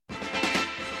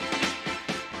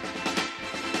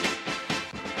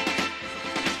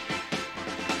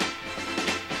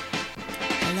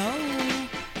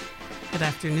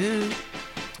afternoon.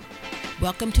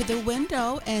 Welcome to The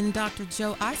Window. And Dr.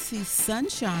 Joe, I see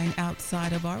sunshine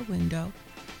outside of our window.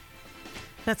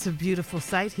 That's a beautiful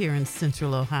sight here in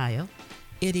Central Ohio.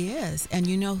 It is. And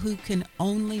you know who can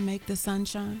only make the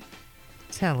sunshine?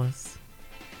 Tell us.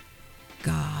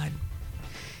 God.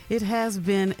 It has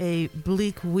been a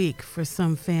bleak week for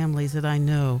some families that I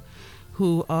know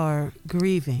who are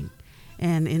grieving.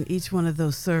 And in each one of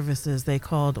those services, they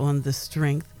called on the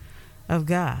strength of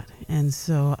God. And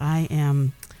so I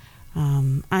am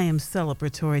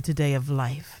celebratory today of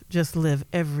life. Just live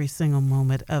every single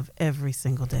moment of every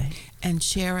single day. And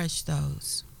cherish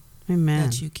those. Amen.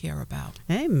 That you care about.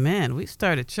 Amen. We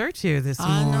started church here this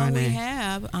morning.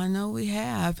 I know we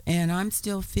have. And I'm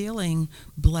still feeling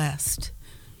blessed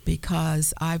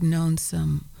because I've known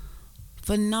some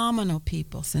phenomenal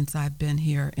people since I've been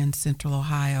here in Central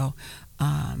Ohio.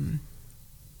 And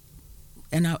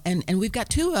we've got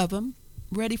two of them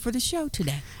ready for the show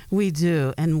today. We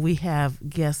do, and we have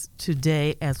guests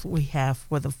today as we have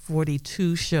for the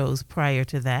 42 shows prior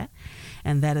to that,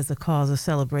 and that is a cause of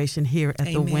celebration here at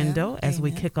the Window as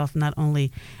we kick off not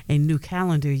only a new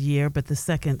calendar year, but the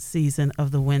second season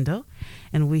of the Window,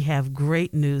 and we have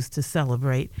great news to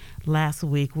celebrate. Last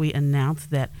week we announced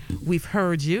that we've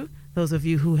heard you. Those of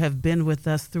you who have been with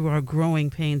us through our growing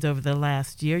pains over the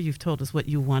last year, you've told us what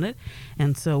you wanted,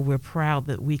 and so we're proud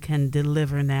that we can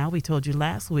deliver now. We told you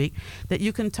last week that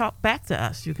you can talk back to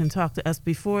us. You can talk to us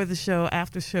before the show,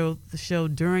 after the show,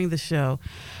 during the show,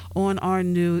 on our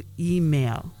new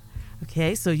email.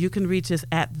 Okay, so you can reach us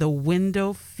at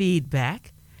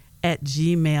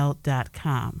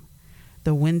thewindowfeedback@gmail.com.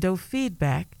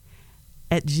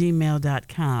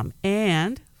 thewindowfeedback@gmail.com.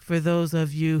 And for those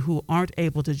of you who aren't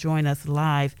able to join us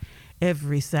live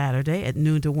every Saturday at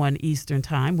noon to 1 Eastern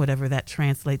time, whatever that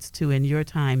translates to in your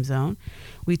time zone,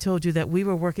 we told you that we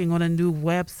were working on a new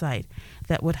website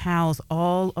that would house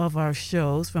all of our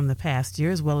shows from the past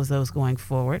year as well as those going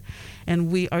forward. And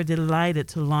we are delighted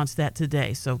to launch that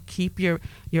today. So keep your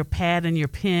pad and your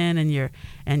pen and your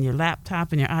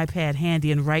laptop and your iPad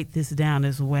handy and write this down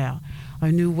as well.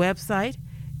 Our new website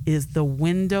is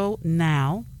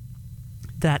thewindownow.com.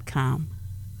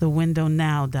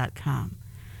 thewindownow.com.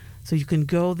 So you can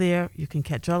go there, you can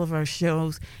catch all of our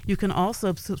shows. You can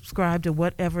also subscribe to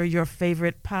whatever your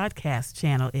favorite podcast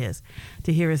channel is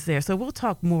to hear us there. So we'll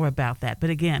talk more about that. But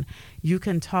again, you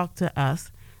can talk to us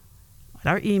at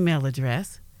our email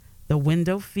address,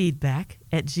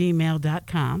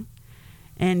 thewindowfeedback@gmail.com.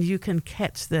 And you can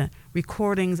catch the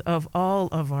recordings of all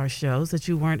of our shows that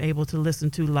you weren't able to listen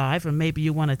to live, or maybe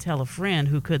you want to tell a friend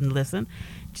who couldn't listen,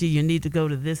 gee, you need to go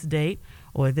to this date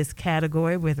or this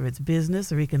category, whether it's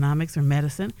business or economics or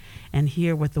medicine, and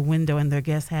hear what the Window and their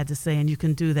guests had to say. And you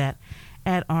can do that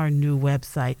at our new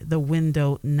website,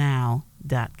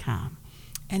 thewindownow.com.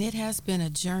 And it has been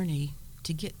a journey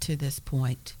to get to this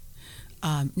point.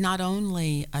 Not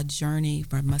only a journey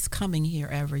from us coming here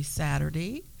every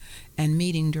Saturday and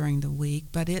meeting during the week,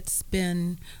 but it's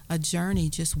been a journey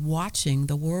just watching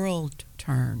the world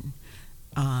turn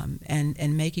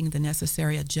and making the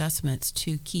necessary adjustments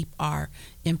to keep our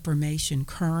information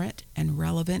current and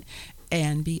relevant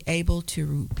and be able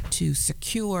to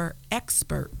secure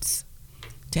experts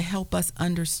to help us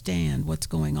understand what's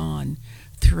going on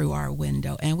through our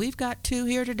window. And we've got two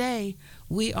here today.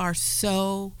 We are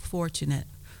so fortunate.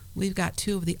 We've got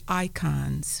two of the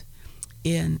icons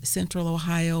in Central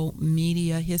Ohio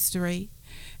media history.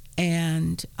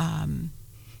 And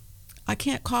I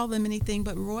can't call them anything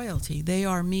but royalty. They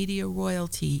are media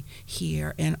royalty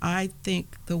here. And I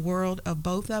think the world of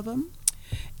both of them.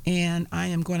 And I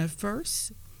am going to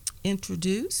first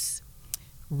introduce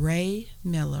Ray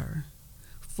Miller,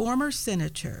 former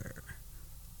Senator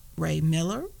Ray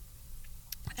Miller,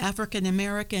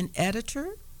 African-American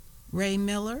editor Ray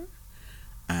Miller,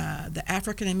 the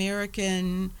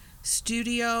African-American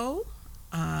Studio.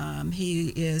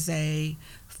 He is a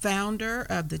founder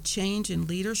of the Change in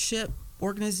Leadership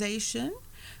organization.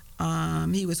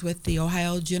 He was with the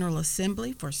Ohio General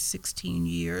Assembly for 16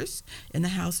 years in the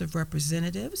House of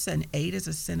Representatives and 8 as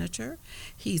a senator.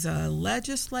 He's a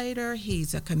legislator.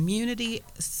 He's a community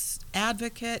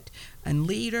advocate and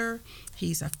leader.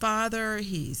 He's a father.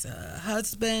 He's a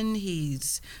husband.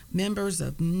 He's members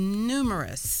of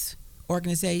numerous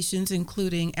organizations,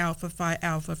 including Alpha Phi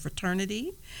Alpha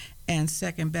Fraternity and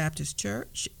Second Baptist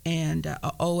Church, and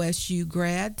a OSU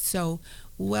grad. So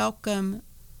welcome,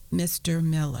 Mr.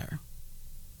 Miller.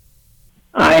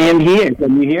 I am here.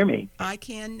 Can you hear me? I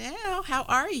can now. How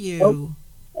are you?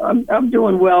 I'm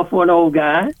doing well for an old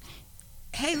guy.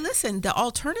 Hey, listen, the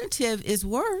alternative is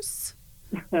worse.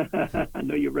 I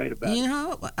know you're right about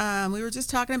it. We were just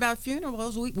talking about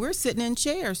funerals. We're sitting in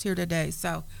chairs here today,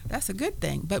 so that's a good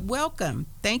thing. But welcome.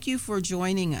 Thank you for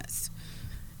joining us.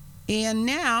 And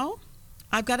now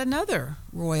I've got another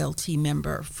royalty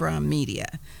member from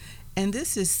media, and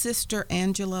this is Sister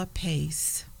Angela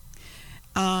Pace.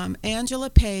 Angela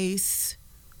Pace,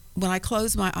 when I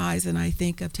close my eyes and I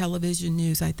think of television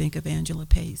news, I think of Angela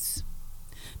Pace,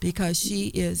 because she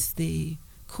is the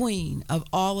queen of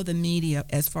all of the media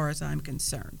as far as I'm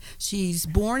concerned. She's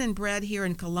born and bred here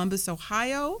in Columbus,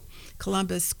 Ohio,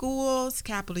 Columbus Schools,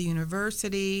 Capital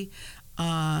University.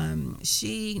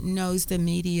 She knows the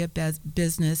media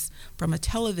business from a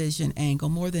television angle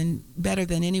better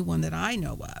than anyone that I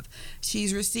know of.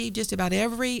 She's received just about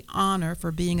every honor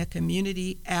for being a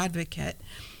community advocate.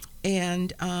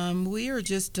 And we are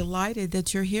just delighted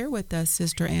that you're here with us,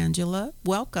 Sister Angela.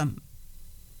 Welcome.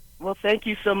 Well, thank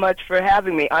you so much for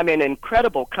having me. I'm in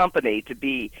incredible company to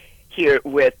be here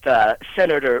with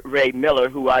Senator Ray Miller,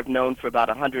 who I've known for about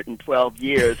 112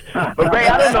 years. But Ray,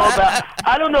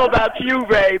 I don't know about you,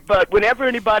 Ray, but whenever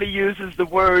anybody uses the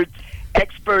words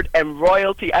expert and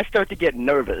royalty, I start to get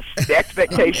nervous. The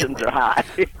expectations are high.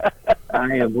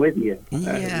 I am with you.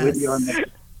 Yes. I'm with you on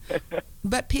that.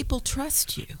 But people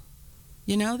trust you.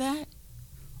 You know that?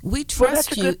 We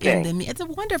trust you in the media. It's a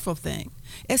wonderful thing,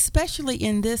 especially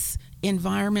in this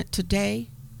environment today.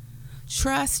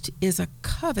 Trust is a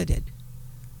coveted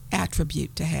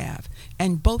attribute to have,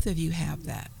 and both of you have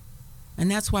that. And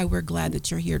that's why we're glad that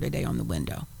you're here today on The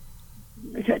Window.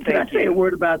 Can I say a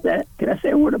word about that? Can I say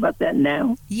a word about that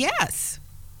now? Yes.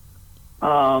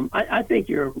 I think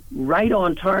you're right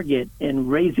on target in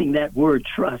raising that word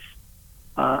trust.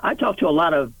 I talk to a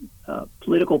lot of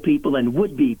political people and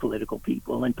would-be political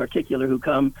people in particular who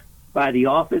come by the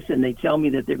office and they tell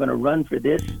me that they're going to run for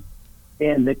this.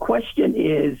 And the question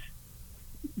is,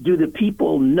 do the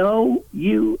people know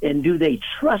you and do they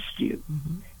trust you?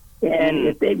 Mm-hmm. And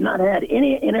if they've not had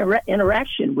any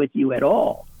interaction with you at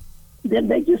all, then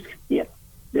they just say,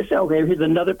 okay, here's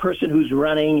another person who's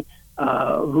running,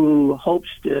 who hopes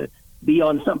to be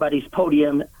on somebody's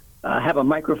podium, have a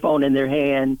microphone in their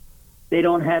hand. They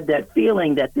don't have that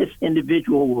feeling that this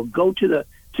individual will go to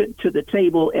the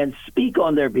table and speak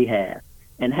on their behalf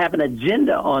and have an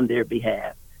agenda on their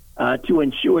behalf to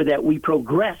ensure that we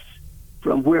progress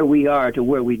from where we are to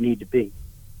where we need to be.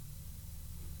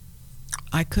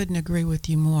 I couldn't agree with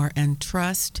you more. And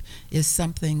trust is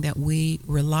something that we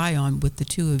rely on with the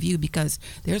two of you, because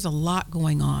there's a lot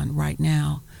going on right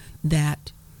now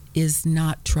that is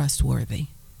not trustworthy.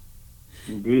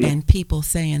 Indeed. And people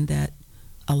saying that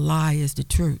a lie is the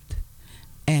truth,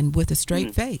 and with a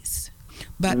straight face.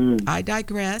 But I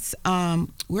digress.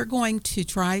 We're going to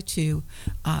try to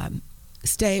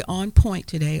stay on point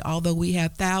today, although we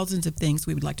have thousands of things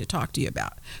we would like to talk to you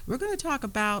about. We're going to talk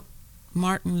about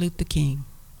Martin Luther King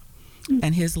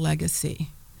and his legacy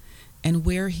and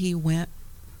where he went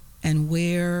and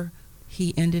where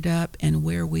he ended up and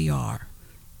where we are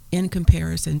in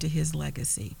comparison to his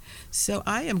legacy. So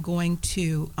I am going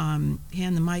to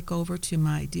hand the mic over to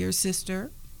my dear sister,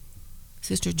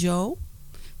 Sister Jo,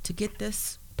 to get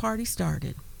this party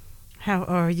started. How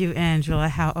are you, Angela?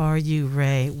 How are you,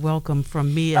 Ray? Welcome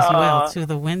from me as well to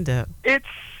The Window. It's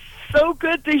so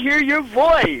good to hear your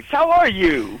voice. How are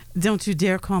you? Don't you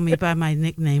dare call me by my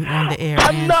nickname on the air,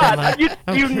 I'm Angela. not. You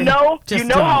Okay,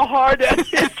 know don't. how hard that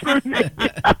is for me.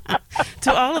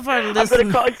 To all of our I'm going to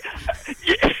listeners, call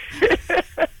you.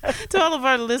 to all of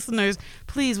our listeners,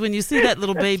 please, when you see that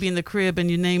little baby in the crib and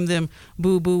you name them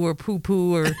Boo Boo or Poo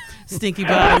Poo or Stinky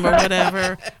Bottom or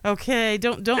whatever, okay,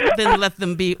 don't then let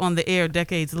them be on the air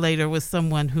decades later with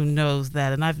someone who knows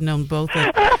that. And I've known both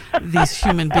of these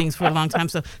human beings for a long time.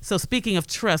 So speaking of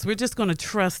trust, we're just going to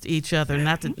trust each other,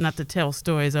 not to tell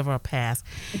stories of our past.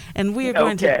 And we are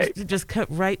going to just cut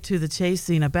right to the chase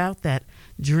scene about that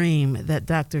dream that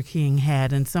Dr. King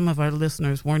had. And some of our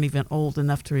listeners weren't even old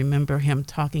enough to remember him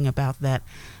talking about that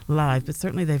live, but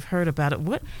certainly they've heard about it.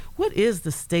 What is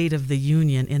the state of the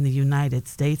union in the United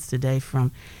States today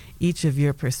from each of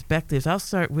your perspectives? I'll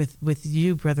start with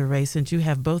you, Brother Ray, since you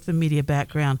have both the media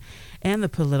background and the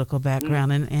political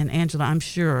background. And Angela, I'm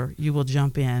sure you will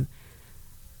jump in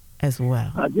as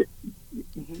well.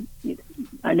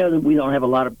 I know that we don't have a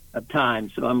lot of time,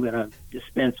 so I'm going to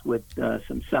dispense with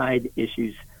some side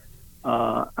issues.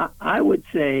 I would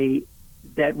say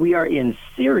that we are in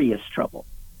serious trouble,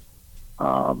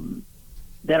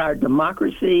 that our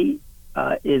democracy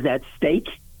is at stake.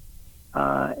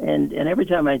 And every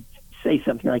time I say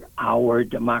something like our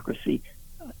democracy,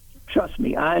 trust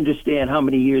me, I understand how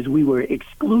many years we were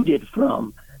excluded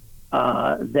from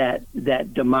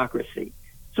that democracy.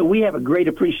 So we have a great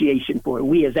appreciation for it.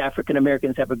 We as African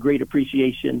Americans have a great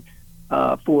appreciation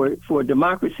for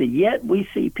democracy. Yet we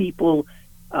see people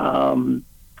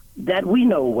that we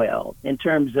know well in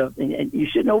terms of, and you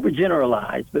shouldn't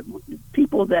overgeneralize, but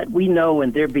people that we know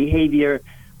and their behavior,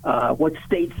 what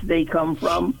states they come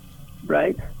from,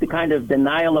 right? The kind of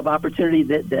denial of opportunity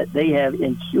that they have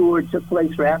ensured took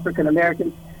place for African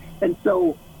Americans. And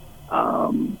so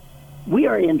we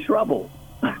are in trouble,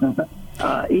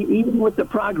 even with the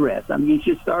progress. I mean, you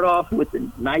should start off with the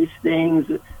nice things.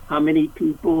 How many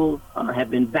people have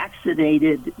been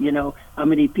vaccinated? You know, how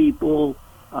many people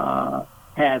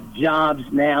have jobs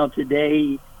now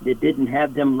today that didn't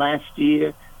have them last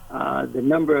year? The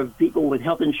number of people with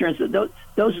health insurance.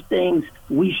 Those things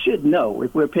we should know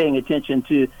if we're paying attention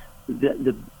to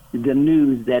the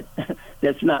news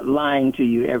that's not lying to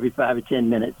you every 5 or 10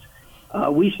 minutes.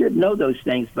 We should know those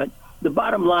things. But the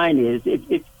bottom line is,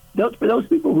 for those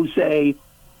people who say,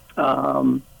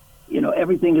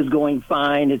 everything is going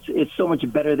fine, it's so much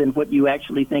better than what you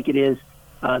actually think it is,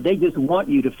 they just want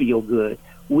you to feel good.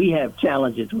 We have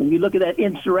challenges. When you look at that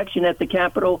insurrection at the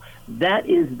Capitol, that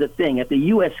is the thing, at the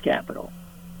U.S. Capitol.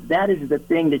 That is the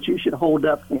thing that you should hold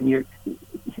up in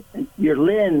your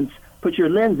lens, put your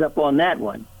lens up on that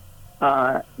one.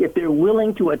 If they're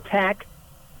willing to attack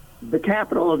the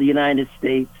Capitol of the United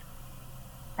States,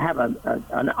 have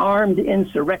an armed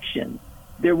insurrection,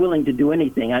 they're willing to do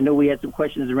anything. I know we had some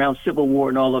questions around Civil War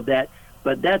and all of that,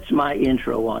 but that's my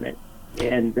intro on it.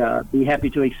 And be happy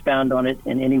to expound on it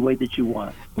in any way that you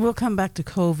want. We'll come back to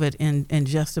COVID in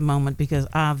just a moment, because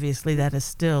obviously that is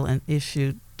still an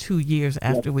issue 2 years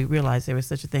after we realized there was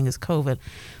such a thing as COVID.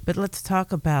 But let's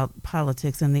talk about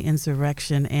politics and the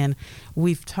insurrection. And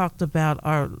we've talked about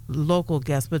our local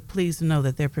guests, but please know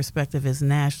that their perspective is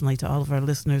nationally to all of our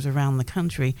listeners around the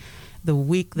country. The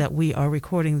week that we are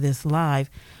recording this live,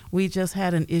 we just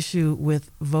had an issue with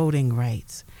voting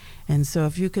rights. And so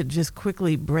if you could just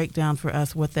quickly break down for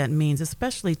us what that means,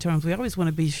 especially terms, we always want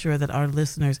to be sure that our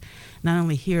listeners not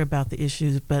only hear about the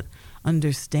issues, but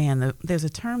understand that there's a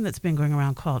term that's been going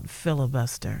around called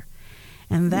filibuster.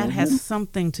 And that has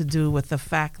something to do with the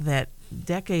fact that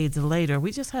decades later,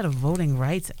 we just had a Voting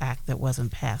Rights Act that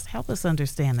wasn't passed. Help us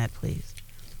understand that, please.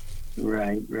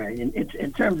 Right. And it's,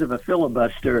 in terms of a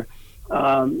filibuster,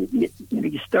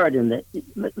 you start in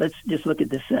let's just look at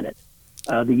the Senate.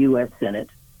 The U.S. Senate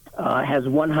has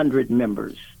 100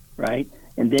 members, right?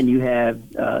 And then you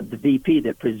have the VP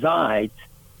that presides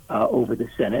over the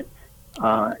Senate.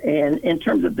 And in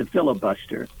terms of the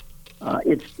filibuster,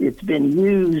 it's been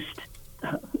used,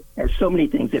 as so many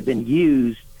things have been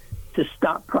used, to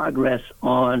stop progress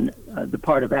on the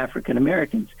part of African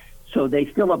Americans. So they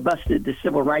filibustered the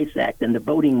Civil Rights Act and the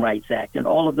Voting Rights Act and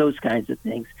all of those kinds of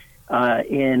things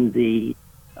in the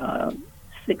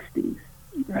 60s,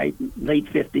 right? Late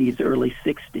 50s, early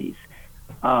 60s.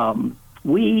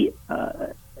 We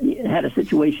had a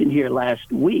situation here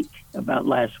last week in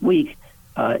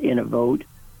a vote,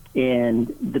 and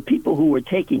the people who were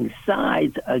taking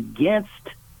sides against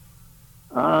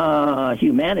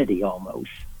humanity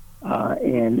almost,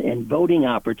 and voting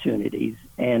opportunities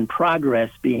and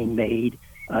progress being made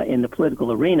in the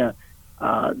political arena,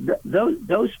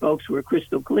 those folks were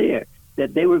crystal clear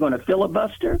that they were going to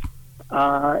filibuster.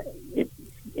 And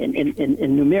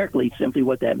numerically, simply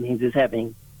what that means is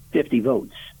having 50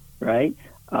 votes, right?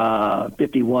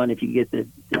 51 if you get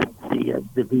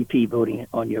the VP voting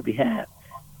on your behalf.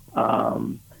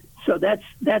 So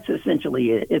that's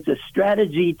essentially it. It's a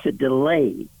strategy to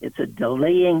delay. It's a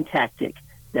delaying tactic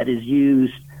that is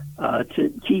used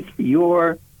to keep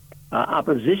your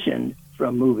opposition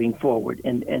from moving forward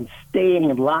and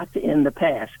staying locked in the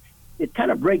past. It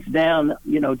kind of breaks down,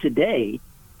 today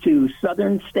to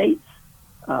southern states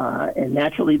and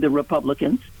naturally the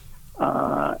Republicans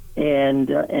and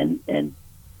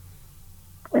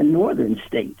northern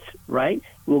states, right?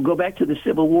 We'll go back to the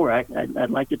Civil War. I'd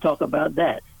like to talk about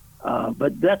that.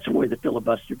 But that's where the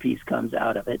filibuster piece comes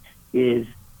out of it, is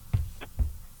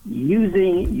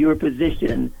using your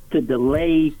position to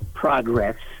delay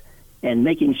progress and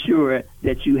making sure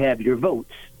that you have your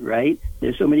votes, right?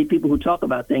 There's so many people who talk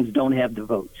about things don't have the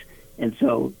votes. And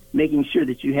so making sure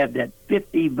that you have that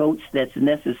 50 votes that's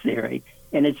necessary,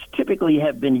 and it's typically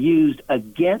have been used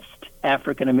against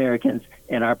African Americans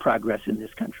and our progress in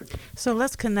this country. So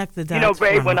let's connect the dots.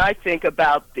 Ray, when I think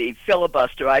about the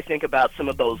filibuster, I think about some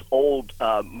of those old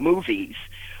movies,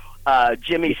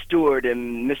 Jimmy Stewart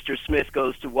and Mr. Smith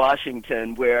Goes to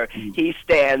Washington, where he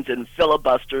stands and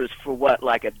filibusters for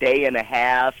like a day and a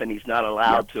half, and he's not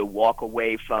allowed to walk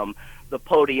away from the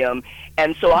podium.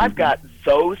 And so I've got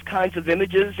those kinds of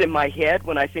images in my head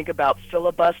when I think about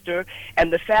filibuster,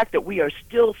 and the fact that we are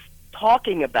still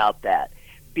talking about that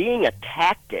being a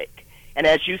tactic, and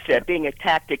as you said, being a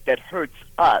tactic that hurts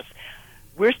us.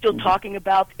 We're still talking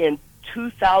about in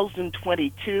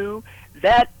 2022.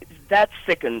 That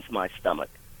sickens my stomach.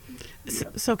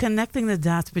 So connecting the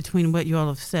dots between what you all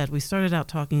have said, we started out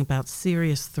talking about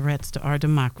serious threats to our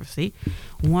democracy,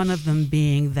 one of them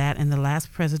being that in the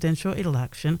last presidential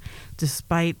election,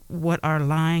 despite what our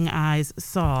lying eyes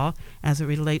saw as it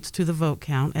relates to the vote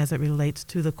count, as it relates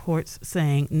to the courts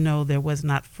saying, no, there was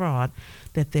not fraud,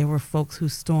 that there were folks who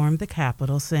stormed the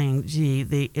Capitol saying, gee,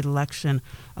 the election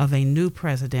of a new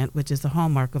president, which is the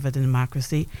hallmark of a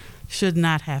democracy, should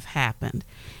not have happened.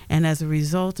 And as a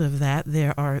result of that,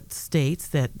 there are states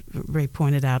that Ray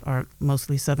pointed out are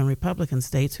mostly Southern Republican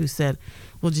states who said,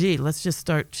 well, gee, let's just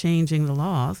start changing the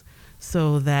laws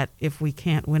so that if we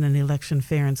can't win an election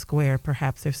fair and square,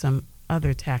 perhaps there's some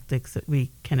other tactics that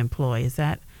we can employ. Is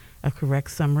that a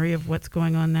correct summary of what's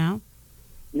going on now?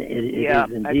 Yeah,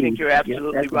 I think you're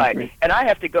absolutely right. And I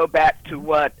have to go back to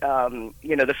what,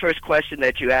 the first question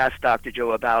that you asked, Dr.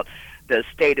 Joe, about the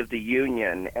State of the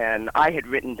Union. And I had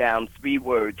written down 3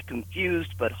 words,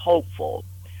 confused but hopeful,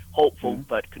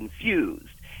 but confused.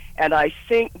 And I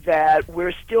think that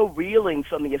we're still reeling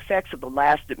from the effects of the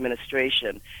last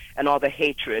administration and all the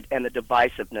hatred and the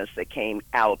divisiveness that came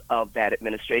out of that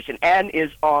administration and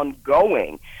is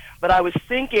ongoing. But I was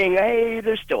thinking, hey,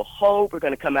 there's still hope. We're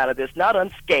going to come out of this, not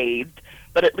unscathed,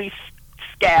 but at least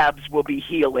scabs will be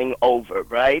healing over,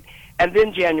 right? And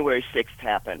then January 6th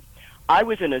happened. I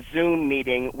was in a Zoom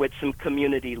meeting with some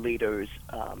community leaders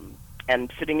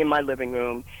and sitting in my living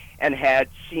room and had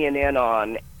CNN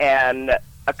on and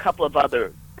a couple of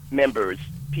other members,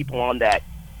 people on that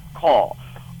call,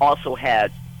 also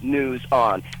had news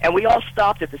on. And we all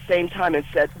stopped at the same time and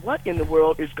said, what in the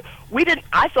world is...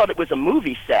 I thought it was a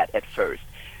movie set at first.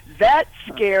 That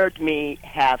scared me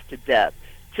half to death,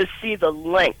 to see the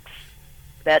lengths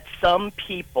that some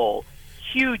people,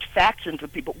 huge factions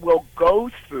of people, will go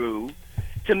through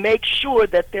to make sure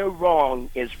that their wrong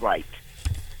is right.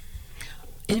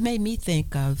 It made me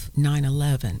think of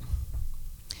 9/11.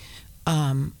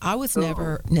 I was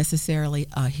never necessarily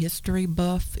a history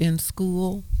buff in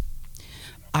school.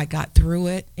 I got through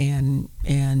it,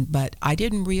 but I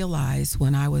didn't realize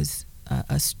when I was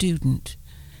a student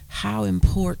how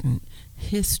important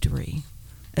history,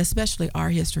 especially our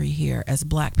history here as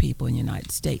Black people in the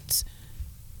United States,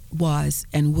 was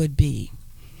and would be.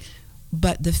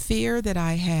 But the fear that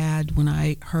I had when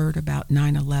I heard about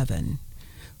 9/11,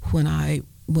 when I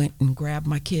went and grabbed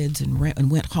my kids and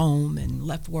went home and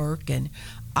left work, and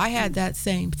I had that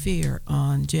same fear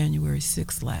on January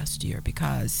 6th last year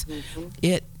because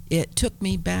it took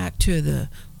me back to the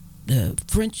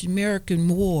French-American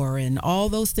War and all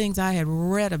those things I had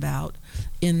read about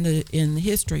in the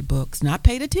history books, not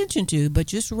paid attention to, but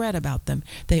just read about them.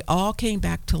 They all came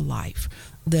back to life.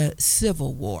 The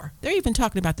Civil War. They're even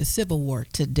talking about the Civil War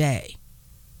today.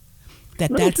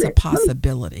 That's a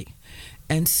possibility.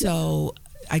 And so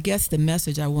I guess the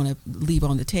message I want to leave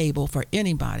on the table for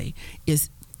anybody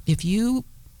is if you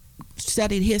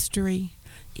studied history,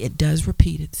 it does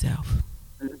repeat itself.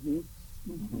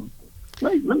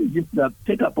 Let me just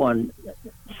pick up on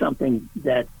something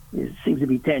that seems to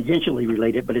be tangentially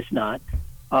related, but it's not.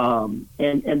 And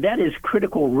that is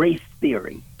critical race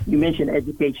theory. You mentioned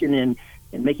education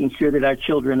and making sure that our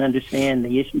children understand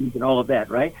the issues and all of that,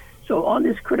 right? So on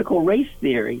this critical race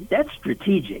theory, that's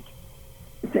strategic.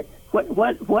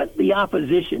 What the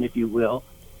opposition, if you will,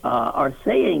 are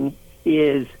saying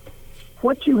is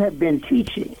what you have been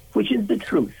teaching, which is the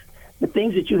truth, the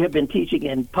things that you have been teaching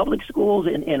in public schools,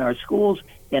 in our schools,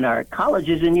 in our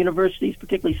colleges and universities,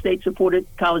 particularly state-supported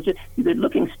colleges, they're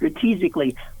looking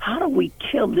strategically, how do we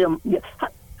kill them?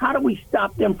 How do we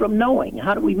stop them from knowing?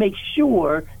 How do we make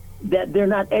sure that they're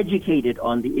not educated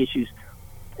on the issues?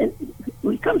 And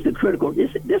when it comes to critical,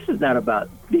 this is not about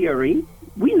theory.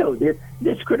 We know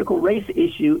this critical race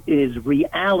issue is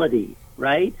reality,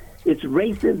 right? It's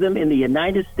racism in the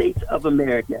United States of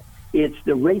America. It's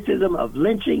the racism of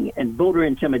lynching and voter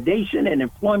intimidation and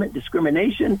employment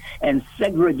discrimination and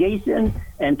segregation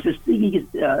and Tuskegee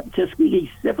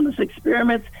syphilis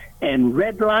experiments and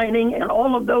redlining and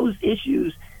all of those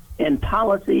issues and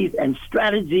policies and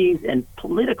strategies and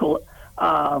political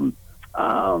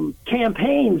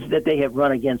campaigns that they have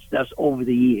run against us over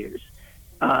the years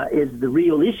is the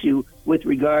real issue with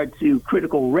regard to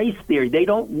critical race theory. They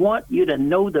don't want you to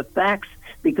know the facts,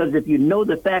 because if you know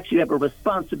the facts, you have a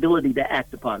responsibility to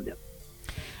act upon them.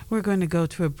 We're going to go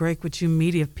to a break, which you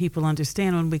media people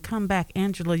understand. When we come back,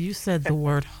 Angela, you said the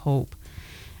word hope.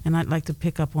 And I'd like to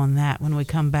pick up on that when we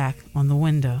come back on The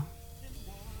Window.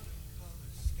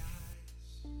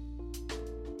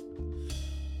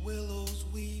 Willows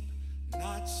weep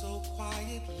not so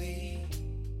quietly,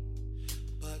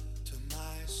 but to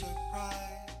my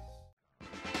surprise.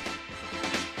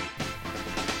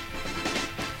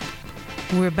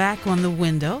 We're back on The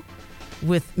Window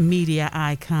with media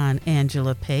icon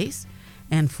Angela Pace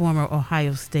and former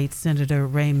Ohio State Senator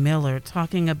Ray Miller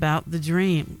talking about the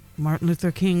dream, Martin Luther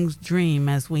King's dream,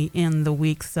 as we end the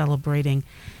week celebrating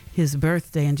his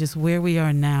birthday and just where we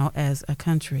are now as a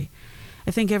country.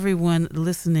 I think everyone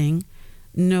listening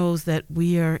knows that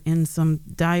we are in some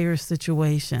dire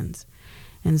situations.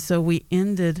 And so we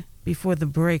ended before the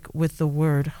break with the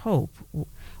word hope.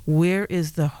 Where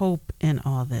is the hope in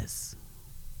all this?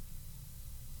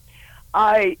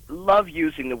 I love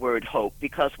using the word hope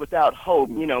because without hope,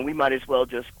 we might as well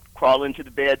just crawl into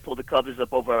the bed, pull the covers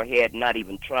up over our head, and not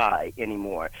even try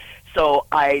anymore. So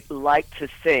I like to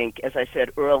think, as I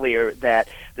said earlier, that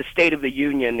the State of the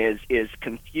Union is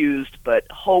confused but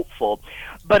hopeful.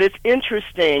 But it's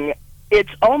interesting.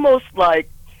 It's almost like,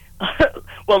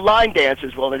 well, line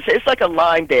dancers will say it's like a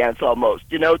line dance almost.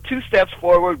 2 steps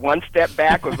forward, 1 step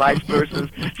back, or vice versa.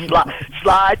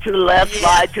 Slide to the left,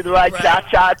 slide to the right,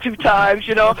 cha-cha 2 times.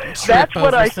 That's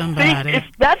what I think.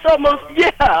 That's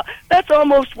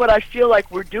almost what I feel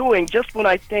like we're doing. Just when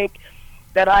I think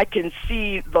that I can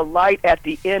see the light at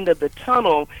the end of the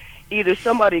tunnel, either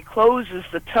somebody closes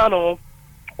the tunnel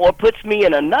or puts me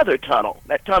in another tunnel.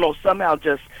 That tunnel somehow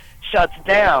just shuts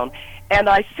down. And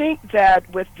I think that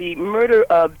with the murder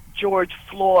of George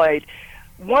Floyd,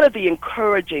 one of the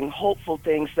encouraging, hopeful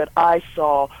things that I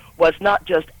saw was not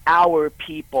just our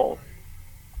people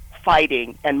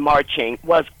fighting and marching,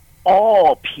 was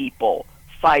all people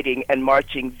fighting and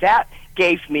marching. That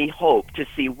gave me hope to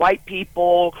see white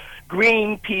people,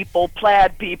 green people,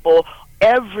 plaid people,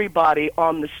 everybody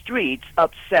on the streets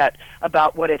upset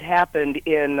about what had happened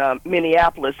in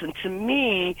Minneapolis. And to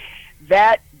me,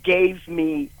 that gave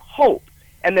me hope.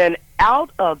 And then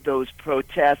out of those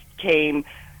protests came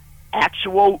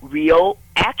actual, real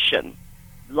action.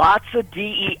 Lots of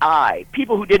DEI.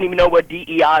 People who didn't even know what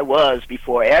DEI was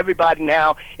before. Everybody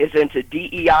now is into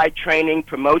DEI training,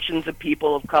 promotions of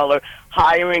people of color,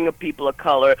 hiring of people of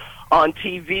color. On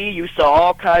TV, you saw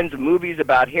all kinds of movies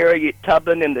about Harriet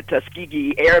Tubman and the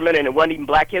Tuskegee Airmen, and it wasn't even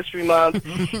Black History Month.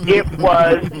 It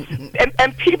was,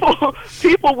 and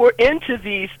people were into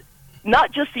these,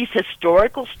 not just these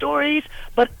historical stories,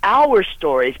 but our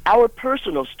stories, our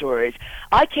personal stories.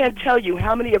 I can't tell you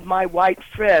how many of my white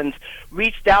friends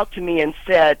reached out to me and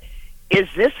said, "Is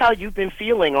this how you've been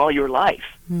feeling all your life?"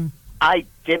 I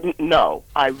didn't know.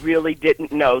 I really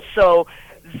didn't know. So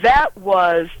that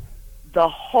was the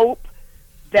hope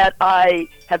that I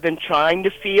have been trying to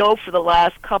feel for the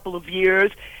last couple of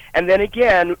years. And then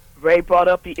again, Ray brought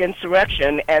up the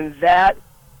insurrection, and that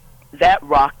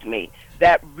rocked me.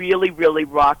 That really, really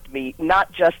rocked me.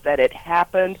 Not just that it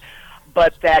happened,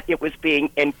 but that it was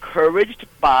being encouraged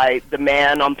by the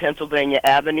man on Pennsylvania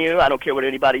Avenue. I don't care what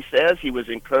anybody says. He was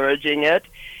encouraging it.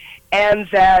 And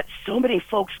that so many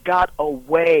folks got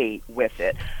away with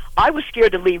it. I was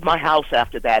scared to leave my house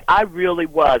after that. I really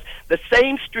was. The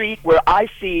same street where I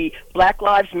see Black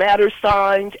Lives Matter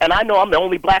signs, and I know I'm the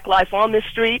only black life on this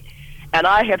street, and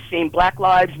I have seen Black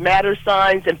Lives Matter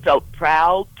signs and felt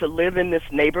proud to live in this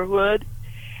neighborhood.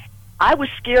 I was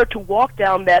scared to walk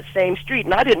down that same street,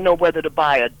 and I didn't know whether to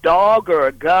buy a dog or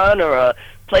a gun or a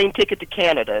plane ticket to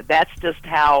Canada. That's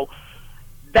how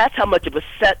much of a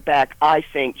setback I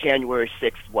think January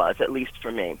 6th was, at least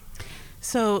for me.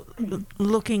 So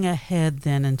looking ahead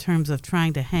then in terms of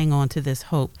trying to hang on to this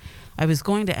hope, I was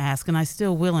going to ask, and I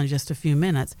still will in just a few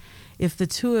minutes, if the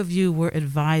two of you were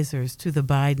advisors to the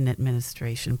Biden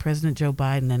administration, President Joe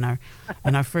Biden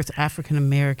and our first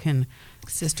African-American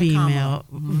female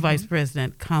Vice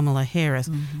President, Kamala Harris.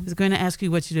 I was going to ask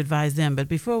you what you'd advise them, but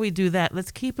before we do that,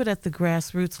 let's keep it at the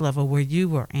grassroots level where you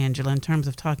were, Angela, in terms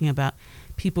of talking about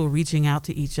people reaching out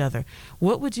to each other.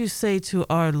 What would you say to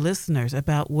our listeners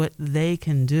about what they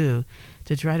can do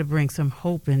to try to bring some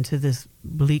hope into this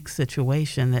bleak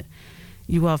situation that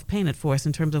you all have painted for us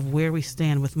in terms of where we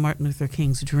stand with Martin Luther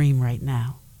King's dream right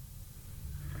now?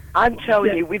 I'm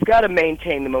telling you, we've got to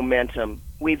maintain the momentum.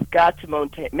 We've got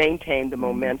to maintain the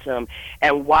momentum.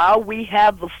 And while we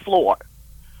have the floor,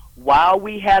 while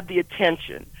we have the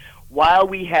attention, while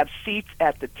we have seats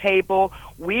at the table,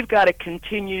 we've got to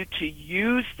continue to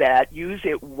use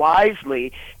it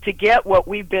wisely to get what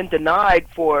we've been denied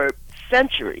for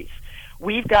centuries.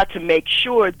 we've got to make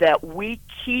sure that we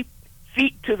keep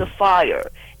feet to the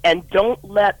fire and don't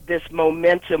let this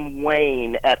momentum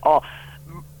wane at all.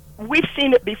 We've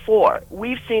seen it before.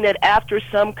 We've seen it after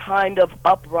some kind of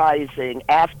uprising,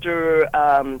 after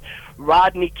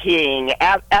Rodney King,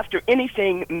 after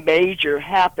anything major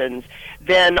happens,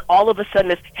 then all of a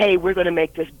sudden it's, hey, we're going to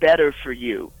make this better for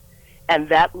you. And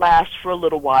that lasts for a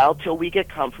little while till we get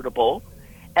comfortable.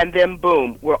 And then,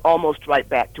 boom, we're almost right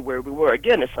back to where we were.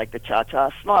 Again, it's like the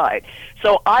cha-cha slide.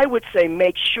 So I would say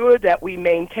make sure that we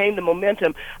maintain the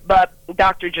momentum. But,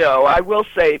 Dr. Joe, I will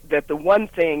say that the one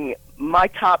thing, my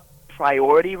top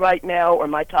priority right now, or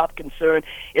my top concern,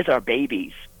 is our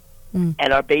babies.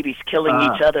 And our babies killing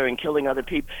each other and killing other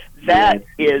people. That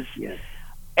is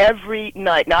every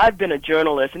night. Now, I've been a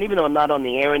journalist, and even though I'm not on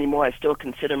the air anymore, I still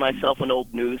consider myself an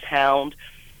old news hound.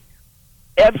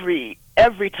 Every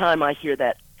time I hear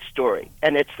that story,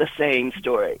 and it's the same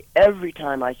story, every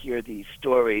time I hear these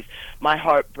stories, my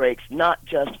heart breaks, not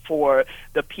just for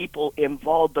the people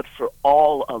involved, but for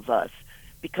all of us,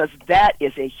 because that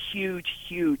is a huge,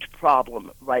 huge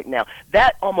problem right now.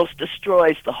 That almost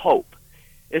destroys the hope,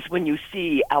 is when you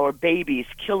see our babies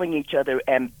killing each other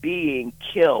and being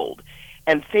killed,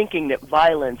 and thinking that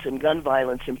violence, and gun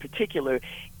violence in particular,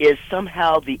 is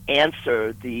somehow the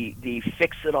answer, the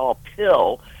fix-it-all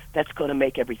pill that's going to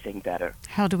make everything better.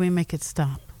 How do we make it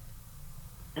stop?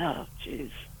 Oh,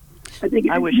 jeez.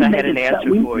 I wish I had an answer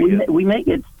for you. We make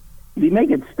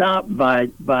it stop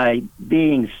by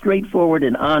being straightforward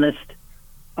and honest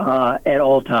at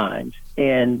all times.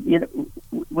 And you know,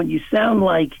 when you sound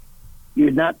like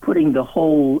you're not putting the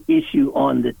whole issue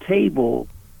on the table,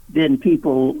 then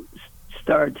people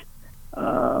start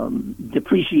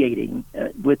depreciating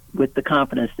with the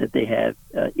confidence that they have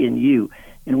in you.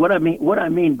 And what I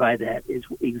mean by that is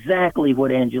exactly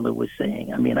what Angela was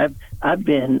saying. I mean, I've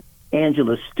been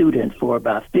Angela's student for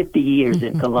about 50 years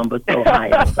in Columbus,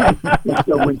 Ohio. Right?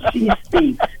 So when she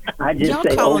speaks, I just Y'all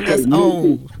say, calling "Okay, us me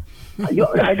old." too."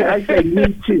 I say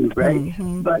me too, right?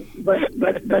 But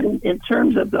in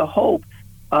terms of the hope,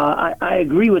 I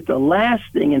agree with the last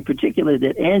thing in particular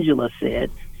that Angela said,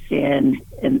 and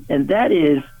that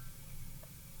is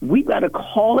we've got to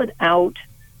call it out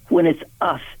when it's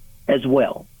us as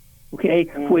well. Okay,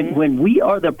 when we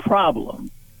are the problem,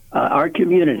 our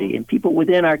community and people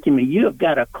within our community, you have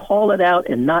got to call it out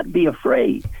and not be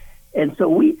afraid. And so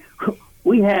we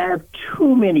have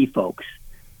too many folks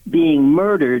being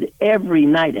murdered every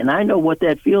night, and I know what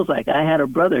that feels like. I had a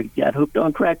brother got hooked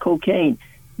on crack cocaine,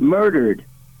 murdered,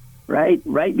 right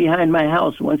behind my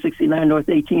house, 169 North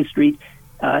 18th Street,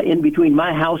 in between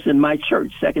my house and my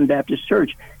church, Second Baptist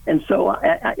Church. And so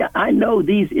I know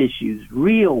these issues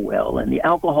real well, and the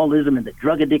alcoholism and the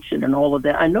drug addiction and all of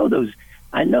that. I know those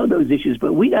issues,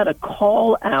 but we got to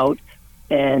call out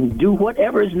and do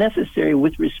whatever is necessary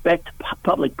with respect to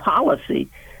public policy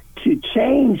to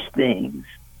change things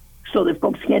so that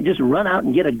folks can't just run out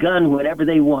and get a gun whenever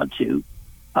they want to,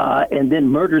 and then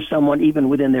murder someone even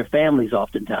within their families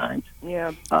oftentimes.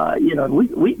 Yeah.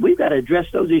 We've got to address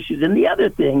those issues. And the other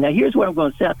thing, now here's where I'm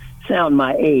going to sound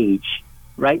my age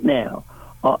right now.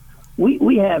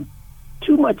 We have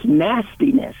too much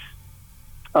nastiness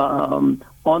on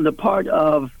the part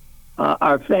of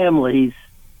our families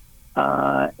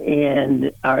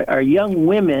and our young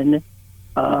women.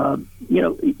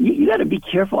 You got to be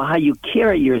careful how you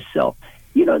carry yourself.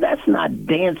 You know, that's not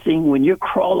dancing when you're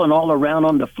crawling all around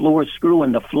on the floor,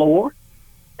 screwing the floor.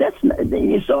 That's not,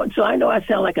 so I know I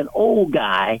sound like an old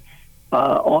guy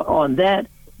on that,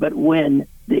 but when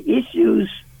the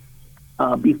issues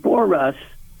before us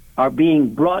are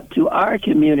being brought to our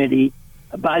community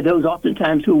by those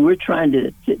oftentimes who we're trying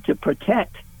to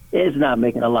protect, it's not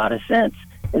making a lot of sense.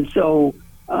 And so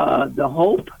the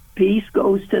hope piece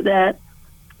goes to that.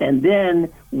 And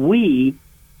then we,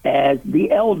 as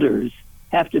the elders,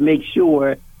 have to make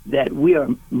sure that we are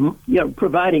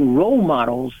providing role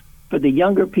models for the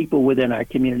younger people within our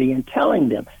community and telling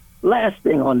them. Last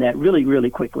thing on that, really, really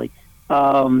quickly.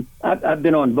 I've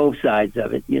been on both sides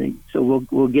of it, so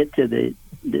we'll get to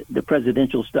the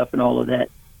presidential stuff and all of that,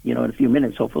 in a few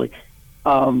minutes, hopefully.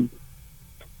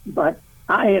 But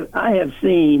I have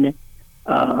seen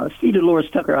C. Dolores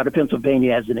Tucker out of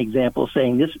Pennsylvania as an example,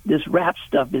 saying this rap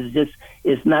stuff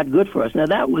is not good for us. Now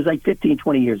that was like 15,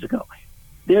 20 years ago.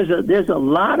 There's a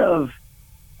lot of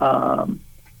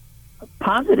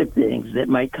positive things that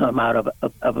might come out of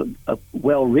a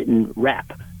well-written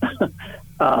rap,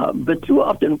 but too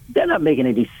often they're not making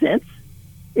any sense.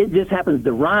 It just happens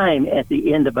to rhyme at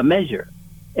the end of a measure,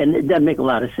 and it doesn't make a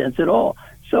lot of sense at all.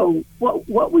 So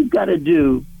what we've got to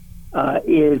do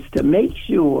is to make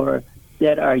sure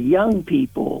that our young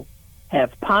people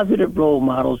have positive role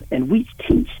models, and we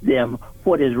teach them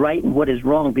what is right and what is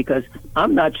wrong, because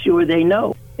I'm not sure they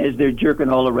know as they're jerking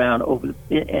all around over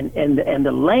and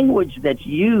the language that's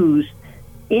used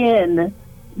in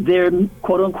their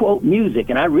quote unquote music,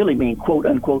 and I really mean quote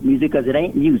unquote music because it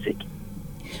ain't music.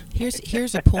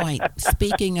 Here's a point.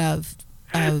 Speaking of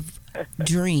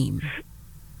dream,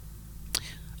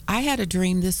 I had a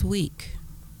dream this week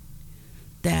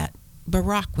that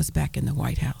Barack was back in the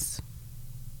White House.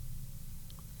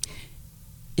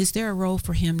 Is there a role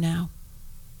for him now?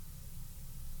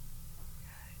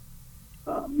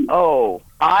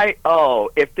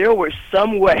 If there were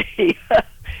some way,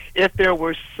 if there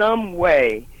were some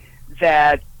way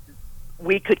that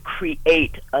we could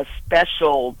create a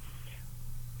special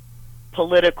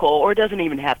political, or it doesn't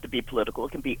even have to be political,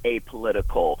 it can be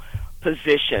apolitical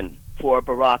position for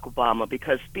Barack Obama,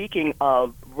 because speaking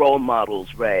of role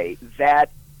models, Ray, that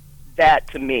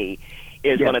to me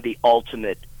is one of the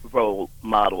ultimate role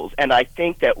models. And I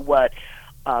think that what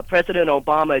President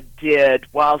Obama did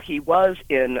while he was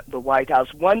in the White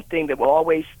House, one thing that will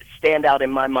always stand out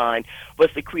in my mind was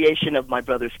the creation of My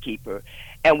Brother's Keeper.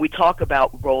 And we talk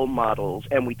about role models,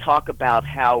 and we talk about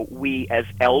how we as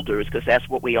elders, because that's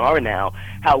what we are now,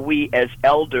 how we as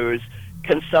elders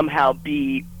can somehow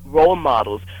be role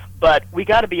models. But we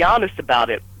got to be honest about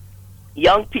it.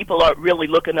 Young people aren't really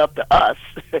looking up to us.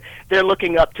 They're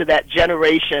looking up to that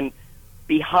generation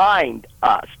behind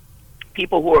us,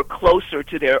 people who are closer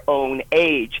to their own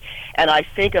age. And I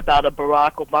think about a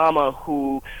Barack Obama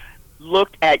who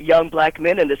looked at young black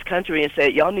men in this country and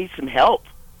said, y'all need some help.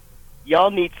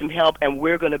 Y'all need some help, and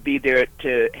we're going to be there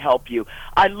to help you.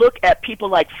 I look at people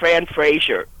like Fran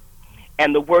Frazier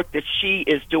and the work that she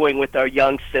is doing with our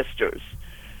young sisters.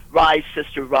 Rise,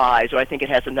 Sister, Rise, or I think it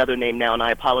has another name now, and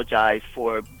I apologize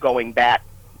for going back,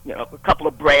 a couple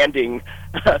of branding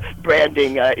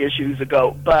issues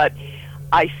ago. But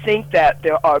I think that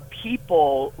there are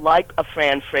people like a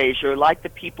Fran Frazier, like the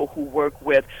people who work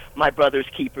with My Brother's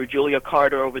Keeper, Julia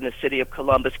Carter over in the city of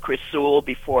Columbus, Chris Sewell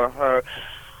before her.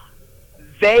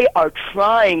 They are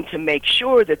trying to make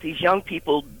sure that these young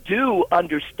people do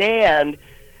understand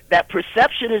that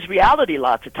perception is reality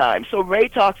lots of times. So Ray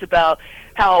talks about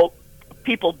how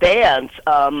people dance.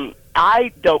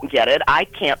 I don't get it. I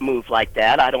can't move like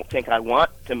that. I don't think I want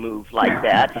to move like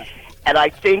that. And I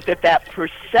think that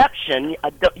perception,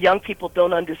 young people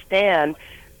don't understand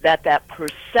that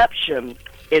perception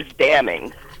is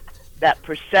damning. That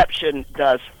perception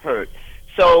does hurt.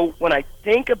 So when I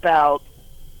think about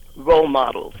role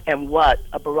models and what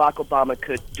a Barack Obama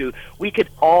could do, we could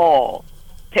all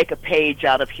take a page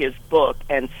out of his book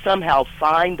and somehow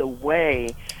find a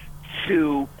way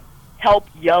to help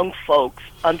young folks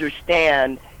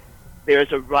understand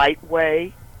there's a right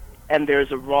way and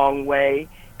there's a wrong way,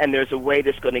 and there's a way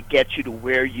that's going to get you to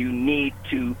where you need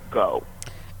to go.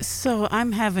 So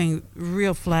I'm having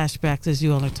real flashbacks as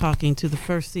you all are talking to the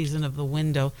first season of The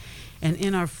Window. And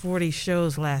in our 40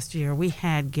 shows last year, we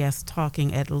had guests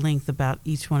talking at length about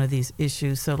each one of these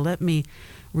issues. So let me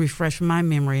refresh my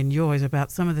memory and yours about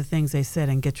some of the things they said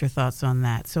and get your thoughts on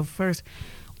that. So first,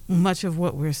 much of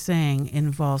what we're saying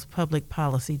involves public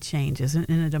policy changes. And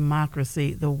in a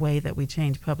democracy, the way that we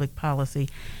change public policy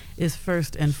is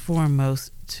first and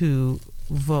foremost to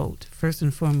vote.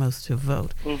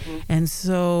 Mm-hmm. And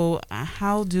so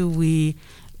how do we,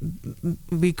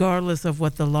 regardless of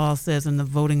what the law says in the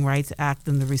Voting Rights Act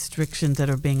and the restrictions that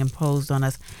are being imposed on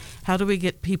us, how do we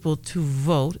get people to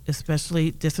vote,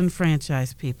 especially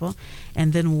disenfranchised people?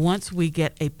 And then once we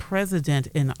get a president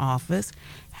in office,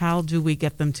 how do we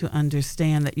get them to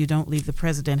understand that you don't leave the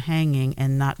president hanging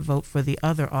and not vote for the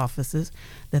other offices,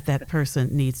 that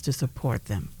person needs to support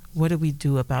them? What do we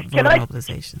do about voter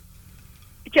mobilization?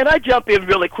 Can I jump in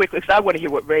really quickly? Because I want to hear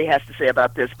what Ray has to say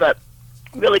about this. But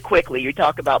really quickly, you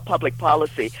talk about public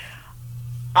policy.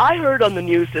 I heard on the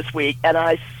news this week, and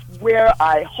I swear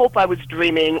I hope I was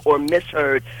dreaming or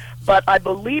misheard, but I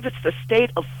believe it's the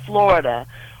state of Florida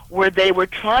where they were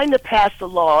trying to pass a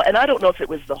law, and I don't know if it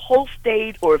was the whole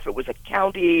state or if it was a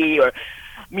county or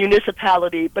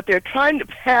municipality, but they're trying to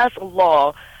pass a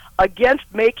law against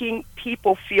making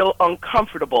people feel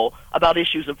uncomfortable about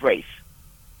issues of race.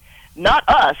 Not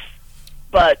us,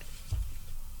 but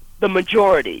the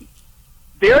majority.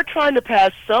 They're trying to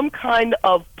pass some kind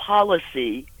of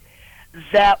policy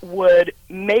that would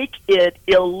make it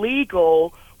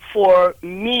illegal for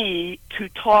me to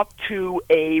talk to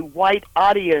a white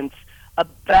audience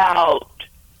about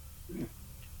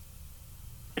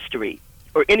history.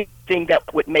 or anything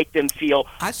that would make them feel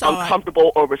saw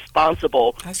uncomfortable or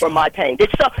responsible for my pain.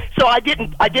 So I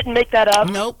didn't make that up.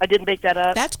 Nope. I didn't make that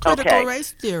up. That's critical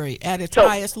race theory at its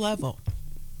highest level.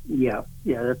 Yeah,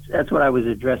 that's what I was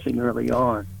addressing early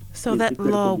on. So that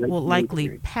law will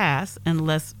likely pass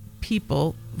unless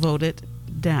people vote it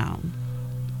down.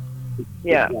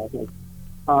 Yeah. Exactly.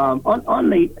 On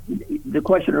the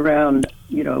question around,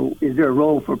 is there a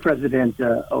role for President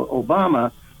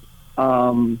Obama?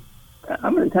 I'm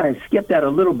going to kind of skip that a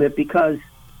little bit because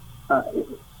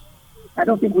I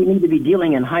don't think we need to be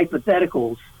dealing in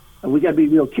hypotheticals. We got to be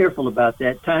real careful about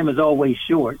that. Time is always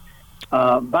short.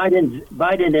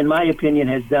 Biden, in my opinion,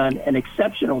 has done an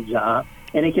exceptional job,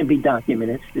 and it can be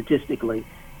documented statistically.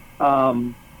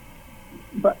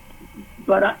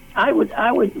 But I would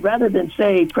rather than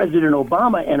say President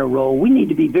Obama in a role, we need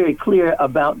to be very clear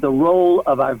about the role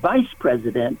of our Vice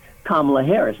President, Kamala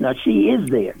Harris. Now, she is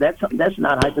there. That's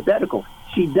not hypothetical.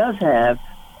 She does have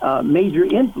major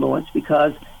influence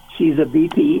because she's a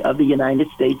VP of the United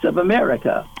States of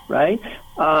America, right?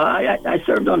 I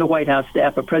served on the White House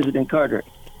staff of President Carter.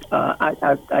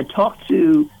 I talked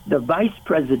to the Vice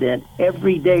President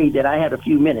every day that I had a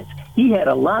few minutes. He had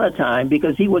a lot of time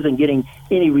because he wasn't getting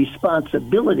any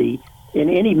responsibility in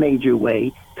any major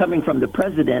way coming from the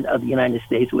President of the United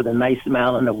States with a nice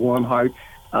smile and a warm heart,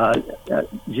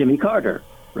 Jimmy Carter,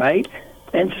 right?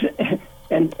 And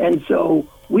so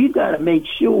we've got to make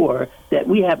sure that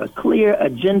we have a clear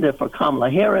agenda for Kamala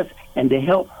Harris and to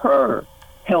help her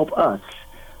help us,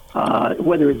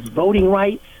 whether it's voting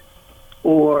rights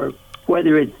or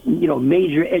whether it's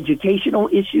major educational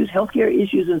issues, healthcare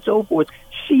issues, and so forth.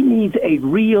 She needs a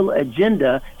real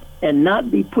agenda and not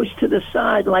be pushed to the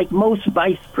side like most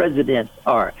vice presidents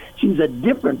are. She's a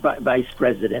different vice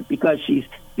president because she's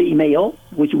female,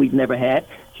 which we've never had.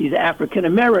 She's African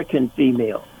American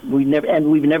female. We've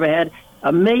never had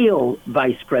a male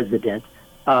vice president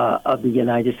of the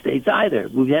United States either.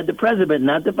 We've had the president,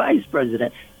 not the vice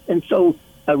president. And so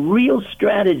a real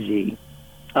strategy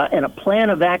and a plan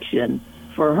of action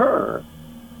for her,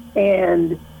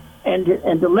 and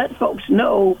to let folks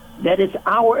know that it's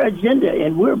our agenda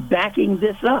and we're backing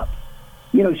this up.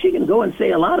 She can go and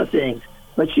say a lot of things,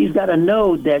 but she's got to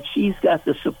know that she's got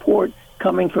the support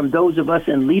coming from those of us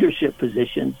in leadership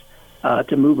positions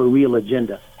to move a real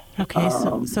agenda. Okay,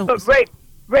 but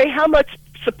Ray, how much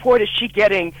support is she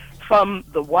getting from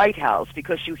the White House?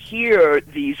 Because you hear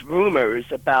these rumors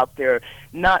about there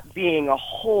not being a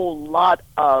whole lot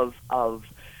of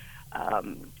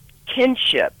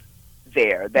kinship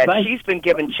there, that she's been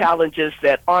given challenges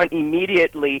that aren't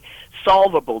immediately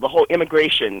solvable, the whole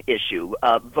immigration issue,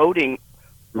 voting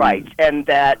rights, and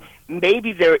that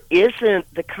maybe there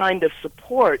isn't the kind of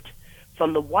support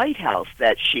from the White House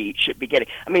that she should be getting.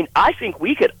 I mean, I think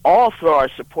we could all throw our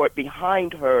support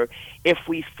behind her if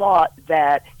we thought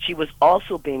that she was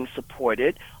also being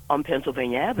supported on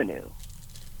Pennsylvania Avenue.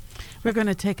 We're going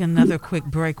to take another quick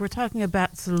break. We're talking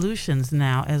about solutions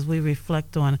now as we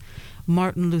reflect on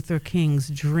Martin Luther King's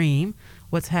dream,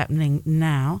 what's happening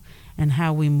now, and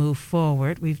how we move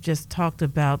forward. We've just talked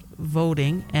about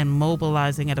voting and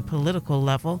mobilizing at a political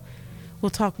level.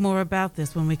 We'll talk more about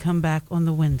this when we come back on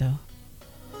The Window.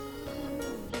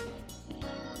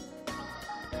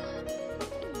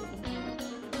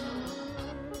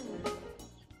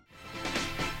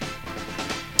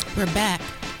 We're back,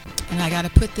 and I got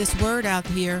to put this word out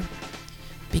here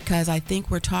because I think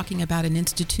we're talking about an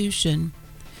institution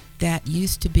that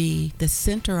used to be the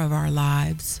center of our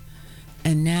lives,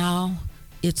 and now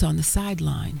it's on the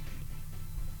sideline,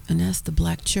 and that's the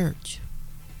Black church.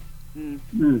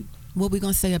 Mm-hmm. What are we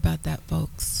going to say about that,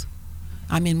 folks?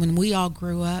 I mean, when we all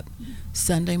grew up,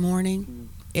 Sunday morning,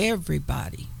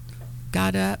 everybody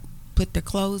got up, put their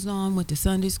clothes on, went to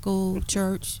Sunday school,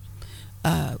 church,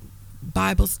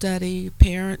 Bible study,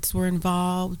 parents were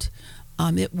involved.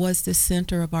 It was the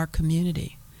center of our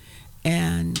community.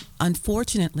 And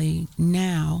unfortunately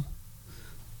now,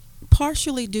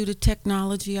 partially due to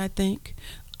technology, I think,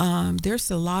 there's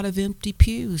a lot of empty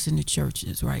pews in the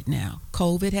churches right now.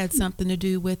 COVID had something to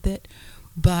do with it,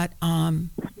 but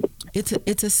it's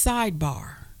a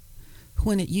sidebar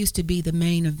when it used to be the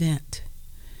main event.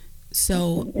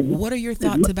 So what are your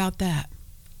thoughts about that?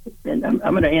 And I'm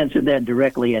going to answer that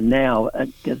directly and now,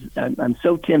 because I'm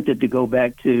so tempted to go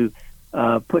back to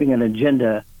putting an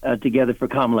agenda together for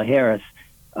Kamala Harris.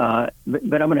 But I'm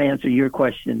going to answer your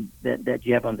question that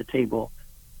you have on the table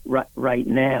right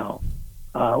now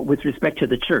with respect to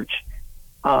the church.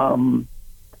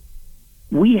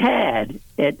 We had,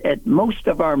 at most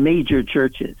of our major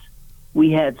churches,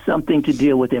 we had something to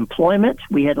deal with employment.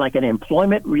 We had like an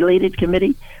employment-related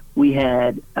committee. We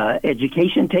had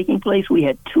education taking place. We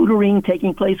had tutoring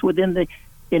taking place within the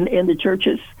in the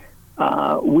churches.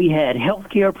 We had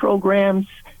healthcare programs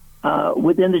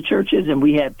within the churches, and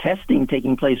we have testing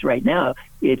taking place right now.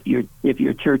 If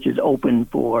your church is open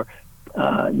for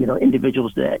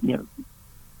individuals that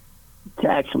to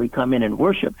actually come in and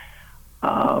worship.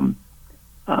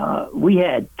 We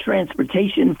had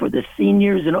transportation for the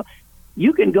seniors, and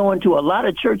you can go into a lot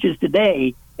of churches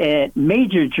today, at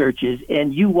major churches,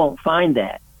 and you won't find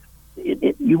that.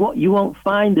 You won't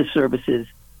find the services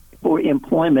for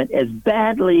employment as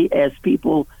badly as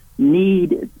people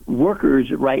need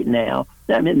workers right now.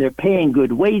 I mean, they're paying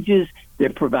good wages. They're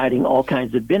providing all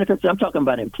kinds of benefits. I'm talking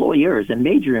about employers and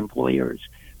major employers,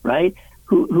 right?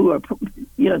 Who are,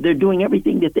 they're doing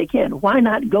everything that they can. Why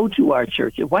not go to our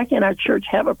church? Why can't our church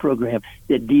have a program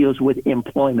that deals with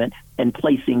employment and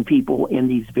placing people in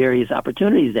these various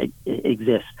opportunities that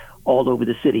exist all over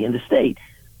the city and the state?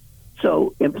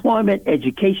 So employment,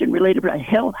 education-related,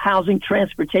 health, housing,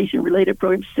 transportation-related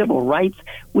programs, civil rights.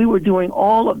 We were doing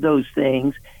all of those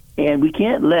things, and we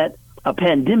can't let a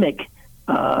pandemic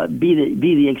be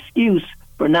the excuse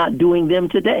for not doing them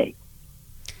today.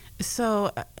 So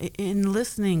in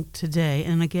listening today,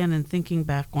 and again in thinking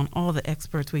back on all the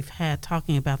experts we've had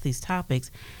talking about these topics,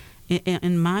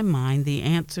 in my mind, the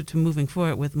answer to moving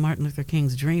forward with Martin Luther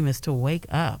King's dream is to wake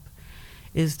up,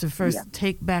 is to first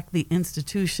take back the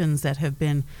institutions that have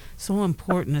been so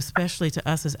important, especially to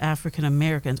us as African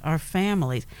Americans, our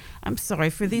families. I'm sorry,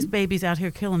 for these babies out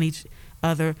here killing each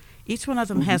other, each one of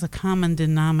them has a common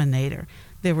denominator.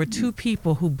 There were two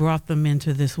people who brought them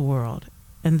into this world,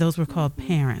 and those were called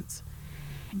parents.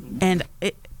 And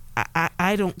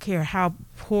I don't care how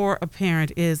poor a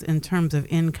parent is in terms of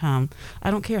income.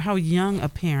 I don't care how young a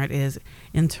parent is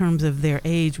in terms of their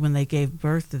age when they gave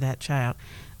birth to that child.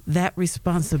 That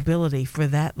responsibility for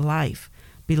that life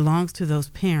belongs to those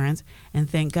parents. And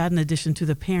thank God, in addition to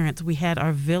the parents, we had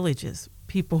our villages,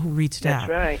 people who reached out.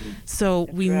 That's right. So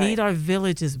we need our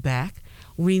villages back.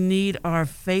 We need our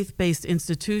faith-based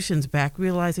institutions back,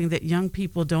 realizing that young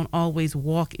people don't always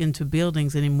walk into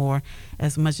buildings anymore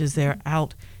as much as they're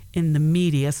out in the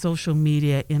media, social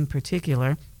media in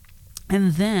particular.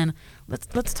 And then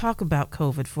let's talk about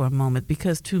COVID for a moment,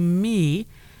 because to me,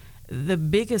 the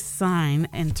biggest sign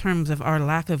in terms of our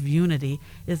lack of unity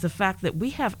is the fact that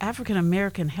we have African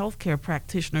American healthcare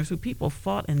practitioners who people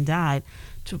fought and died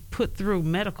to put through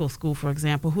medical school, for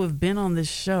example, who have been on this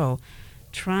show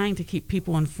trying to keep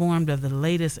people informed of the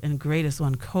latest and greatest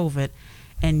on COVID.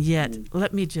 And yet,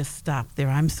 let me just stop there.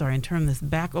 I'm sorry, and turn this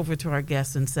back over to our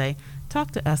guests and say,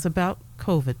 talk to us about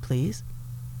COVID, please.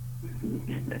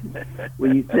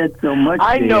 Well, you said so much.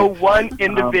 I know one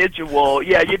individual.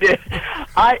 Yeah, you did.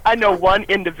 I know one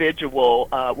individual.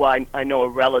 I know a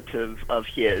relative of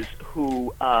his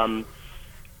who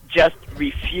just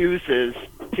refuses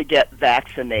to get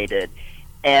vaccinated.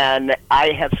 And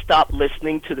I have stopped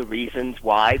listening to the reasons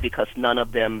why, because none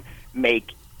of them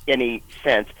make any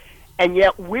sense. And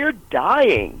yet we're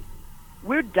dying.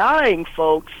 We're dying,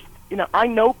 folks. I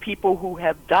know people who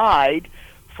have died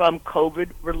from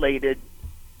COVID-related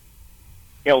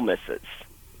illnesses,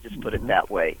 just put it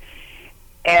that way.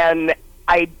 And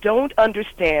I don't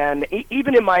understand,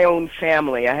 even in my own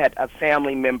family, I had a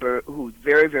family member who's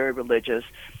very, very religious,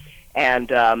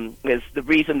 and is the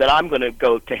reason that I'm going to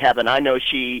go to heaven. I know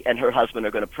she and her husband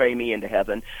are going to pray me into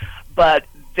heaven, but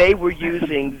they were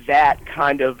using that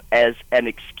kind of as an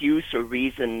excuse or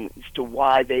reason as to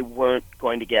why they weren't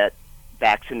going to get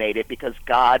vaccinated, because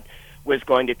God was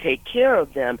going to take care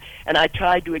of them. And I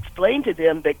tried to explain to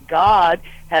them that God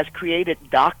has created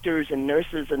doctors and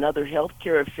nurses and other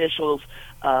healthcare officials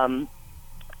and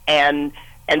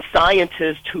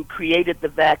scientists who created the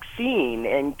vaccine.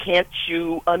 And can't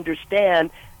you understand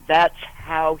that's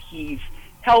how he's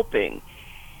helping?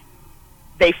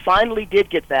 They finally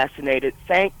did get vaccinated,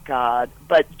 thank God,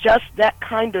 but just that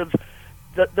kind of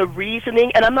the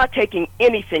reasoning, and I'm not taking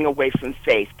anything away from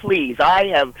faith. Please, I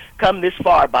have come this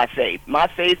far by faith. My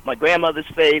faith, my grandmother's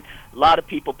faith, a lot of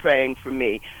people praying for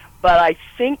me. But I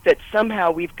think that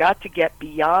somehow we've got to get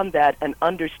beyond that and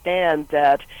understand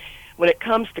that when it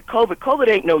comes to COVID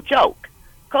ain't no joke.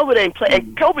 COVID ain't play.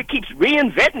 COVID keeps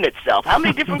reinventing itself. How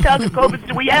many different kinds of COVID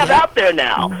do we have out there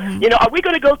now? Are we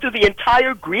going to go through the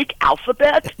entire Greek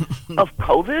alphabet of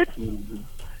COVID?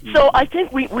 So I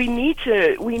think we need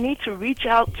to reach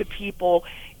out to people,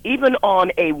 even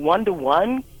on a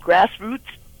one-to-one grassroots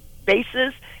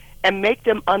basis, and make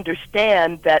them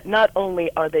understand that not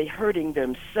only are they hurting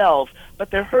themselves,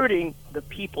 but they're hurting the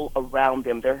people around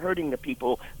them. They're hurting the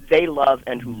people they love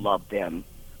and who love them.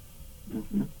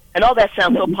 And all that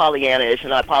sounds so Pollyanna-ish,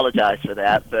 and I apologize for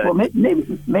that. But well,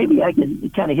 maybe I can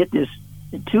kind of hit this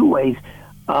in two ways.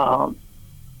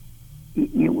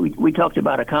 We talked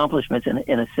about accomplishments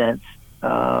in a sense,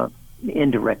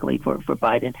 indirectly for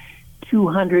Biden.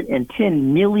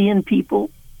 210 million people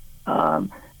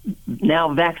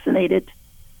now vaccinated,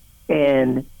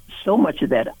 and so much of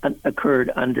that occurred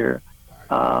under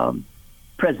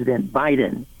President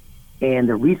Biden. And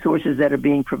the resources that are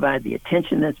being provided, the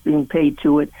attention that's being paid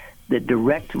to it, the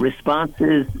direct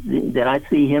responses that I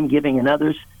see him giving and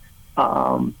others.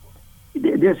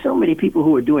 There's so many people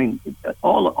who are doing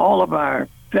all of our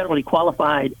federally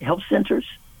qualified health centers.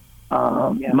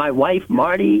 My wife,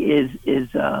 Marty, is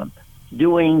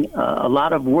doing a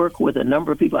lot of work with a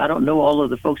number of people. I don't know all of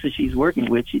the folks that she's working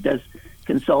with. She does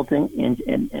consulting,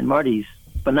 and Marty's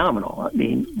phenomenal. I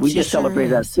mean, we just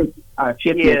celebrated our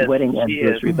 50th wedding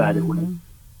anniversary, by the way.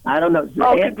 I don't know.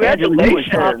 Oh,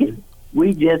 congratulations.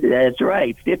 That's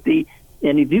right, 50.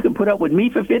 And if you can put up with me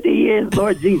for 50 years,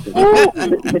 Lord Jesus.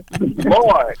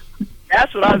 Lord.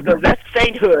 That's what I was going to. That's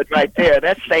sainthood right there.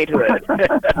 That's sainthood.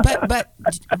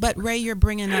 but Ray, you're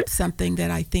bringing up something that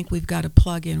I think we've got to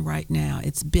plug in right now.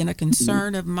 It's been a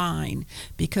concern of mine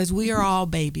because we are all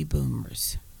baby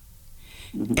boomers.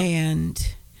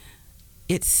 And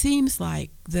it seems like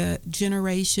the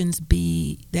generations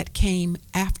that came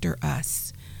after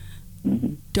us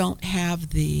don't have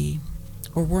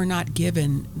or were not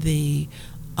given the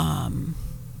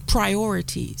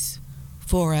priorities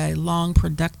for a long,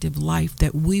 productive life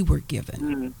that we were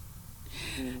given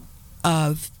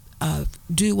of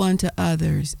do unto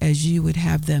others as you would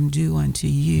have them do unto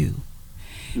you.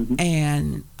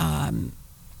 And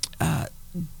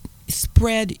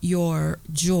spread your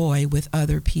joy with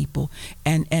other people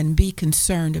and be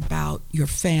concerned about your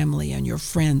family and your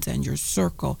friends and your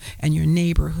circle and your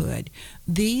neighborhood.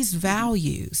 These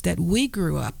values that we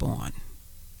grew up on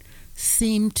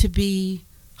seem to be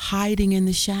hiding in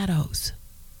the shadows.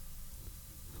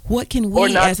 What can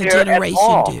we as a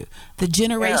generation do? The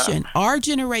generation, our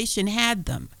generation had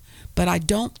them, but I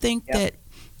don't think that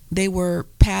they were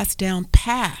passed down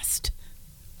past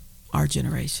our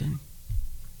generation.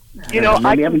 You know,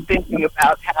 I keep thinking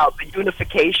about how the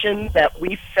unification that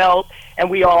we felt, and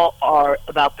we all are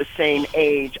about the same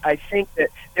age. I think that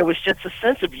there was just a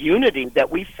sense of unity that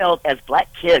we felt as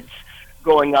black kids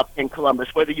growing up in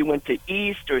Columbus. Whether you went to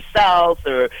East or South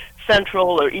or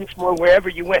Central or Eastmore, wherever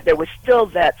you went, there was still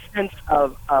that sense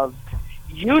of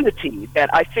unity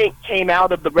that I think came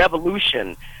out of the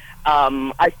revolution.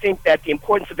 I think that the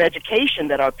importance of education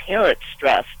that our parents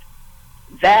stressed,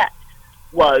 that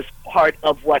was part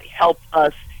of what helped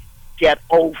us get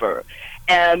over.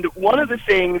 And one of the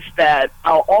things that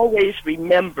I'll always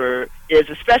remember is,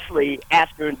 especially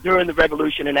during the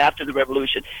revolution and after the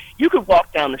revolution, you could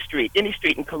walk down the street, any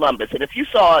street in Columbus, and if you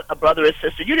saw a brother or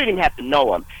sister, you didn't even have to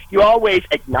know them. You always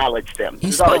acknowledged them.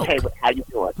 You spoke. Always, hey, how you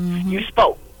doing? You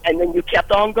spoke, and then you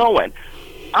kept on going.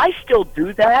 I still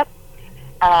do that,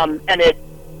 and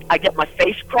I get my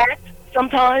face cracked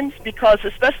sometimes because,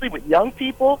 especially with young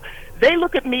people, they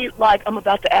look at me like I'm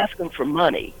about to ask them for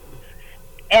money.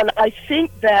 And I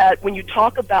think that when you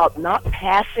talk about not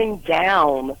passing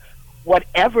down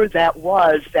whatever that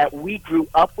was that we grew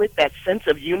up with, that sense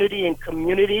of unity and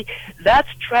community, that's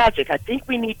tragic. I think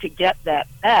we need to get that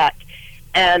back.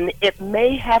 And it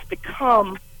may have to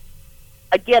come,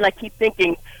 again, I keep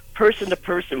thinking person to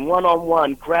person,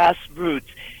 one-on-one, grassroots,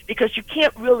 because you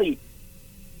can't really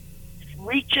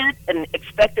reach it and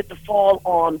expect it to fall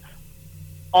on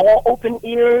all open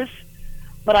ears.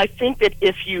 But I think that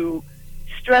if you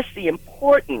stress the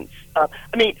importance of,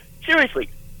 I mean, seriously,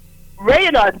 Ray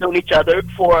and I have known each other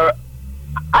for,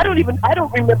 I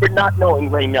don't remember not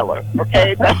knowing Ray Miller,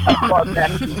 okay? That's how far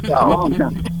back we go.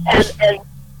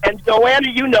 And Joanna,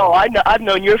 you know, I've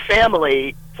known your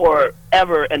family for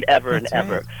ever and ever and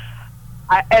ever.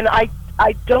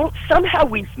 I don't, somehow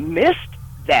we've missed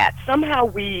that.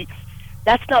 Somehow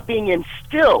that's not being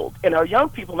instilled in our young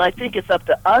people, and I think it's up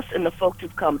to us and the folks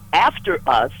who've come after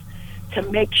us to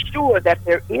make sure that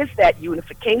there is that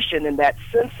unification and that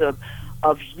sense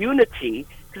of unity,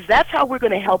 because that's how we're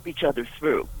going to help each other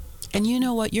through. And you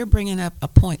know what? You're bringing up a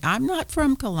point. I'm not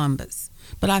from Columbus,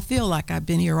 but I feel like I've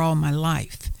been here all my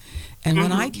life. And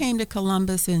when I came to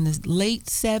Columbus in the late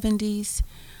 70s,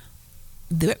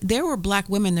 there were black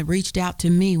women that reached out to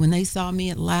me when they saw me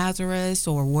at Lazarus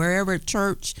or wherever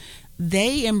church.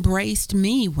 They embraced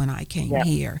me when I came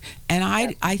here. And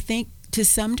I think to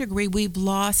some degree we've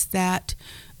lost that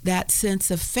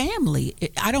sense of family.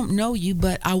 I don't know you,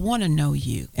 but I want to know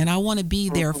you, and I want to be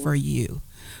there for you.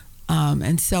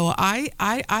 And so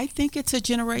I think it's a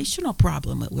generational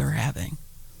problem that we're having.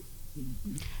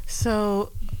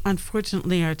 So,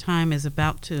 unfortunately, our time is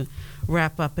about to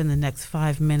wrap up in the next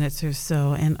 5 minutes or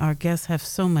so, and our guests have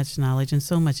so much knowledge and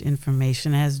so much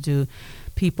information, as do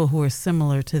people who are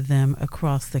similar to them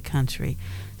across the country.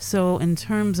 So, in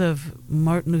terms of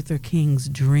Martin Luther King's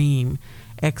dream,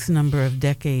 X number of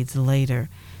decades later,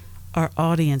 our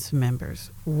audience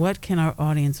members, what can our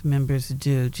audience members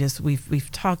do? Just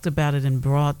we've talked about it in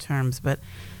broad terms, but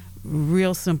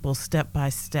real simple, step by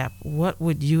step. What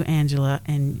would you, Angela,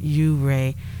 and you,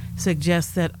 Ray,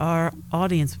 suggest that our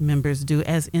audience members do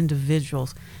as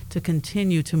individuals to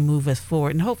continue to move us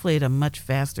forward, and hopefully at a much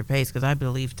faster pace, because I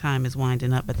believe time is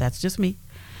winding up, but that's just me.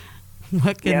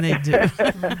 What can they do?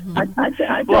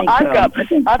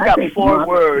 I've got 4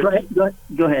 words.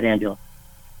 Go ahead, Angela.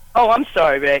 Oh, I'm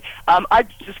sorry, Ray. I'm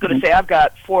just going to say I've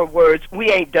got 4 words.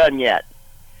 We ain't done yet.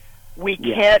 We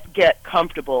can't get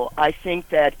comfortable. I think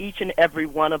that each and every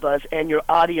one of us and your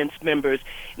audience members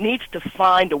needs to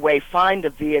find a way, find a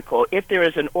vehicle. If there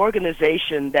is an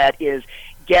organization that is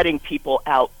getting people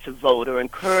out to vote or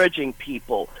encouraging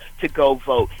people to go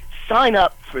vote, sign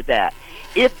up for that.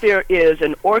 If there is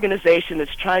an organization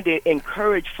that's trying to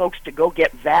encourage folks to go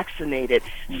get vaccinated,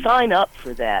 sign up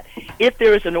for that. If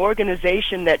there is an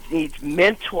organization that needs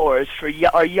mentors for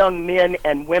our young men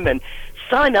and women,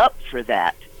 sign up for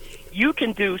that. You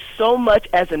can do so much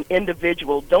as an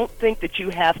individual. Don't think that you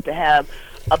have to have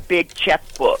a big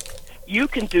checkbook. You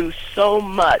can do so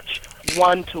much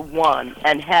one-to-one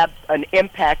and have an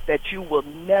impact that you will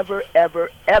never,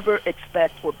 ever, ever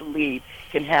expect or believe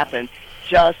can happen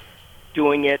just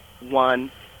doing it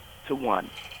one-to-one.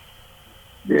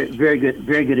 Very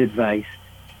good advice.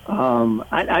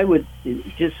 I would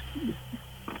just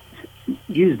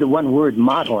use the one word,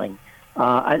 modeling.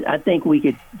 I think we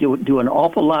could do an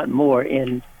awful lot more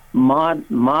in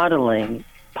modeling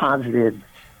positive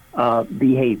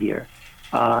behavior.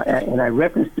 And I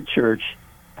referenced the church.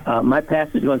 My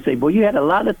pastor's going to say, "Well, you had a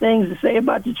lot of things to say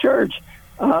about the church.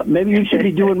 Maybe you should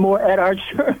be doing more at our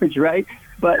church, right?"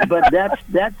 But that's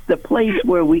the place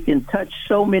where we can touch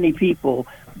so many people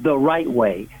the right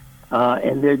way.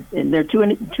 And there are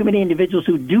too many individuals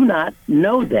who do not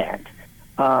know that.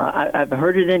 I've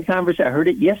heard it in conversation. I heard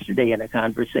it yesterday in a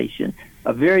conversation,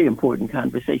 a very important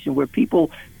conversation, where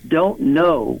people don't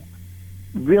know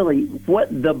really what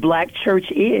the black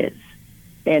church is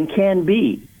and can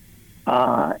be,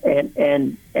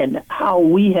 and how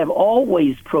we have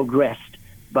always progressed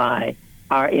by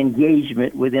our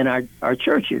engagement within our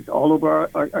churches all over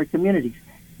our communities.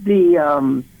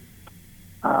 The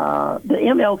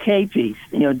MLK piece,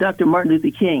 Dr. Martin Luther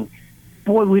King.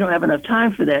 Boy, we don't have enough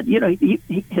time for that.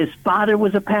 His father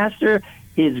was a pastor.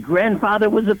 His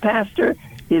grandfather was a pastor.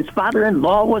 His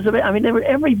father-in-law was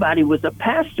everybody was a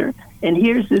pastor. And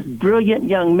here's this brilliant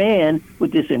young man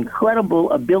with this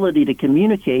incredible ability to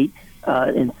communicate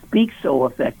and speak so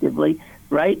effectively,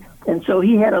 right? And so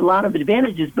he had a lot of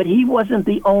advantages, but he wasn't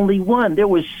the only one. There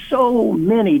were so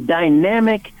many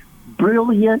dynamic,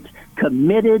 brilliant,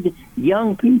 committed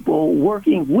young people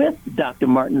working with Dr.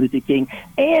 Martin Luther King.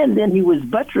 And then he was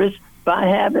buttressed by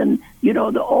having,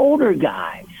 the older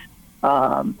guys.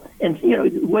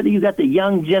 Whether you got the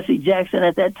young Jesse Jackson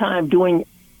at that time doing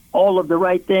all of the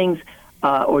right things,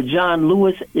 or John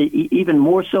Lewis, even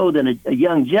more so than a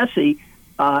young Jesse,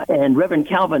 and Reverend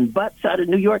Calvin Butts out of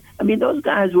New York. Those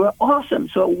guys were awesome.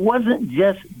 So it wasn't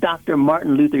just Dr.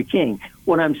 Martin Luther King.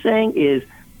 What I'm saying is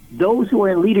those who are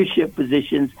in leadership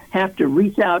positions have to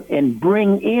reach out and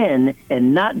bring in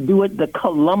and not do it the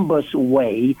Columbus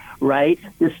way, right?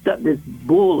 This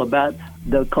bull about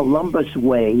the Columbus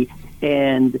way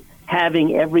and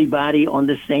having everybody on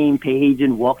the same page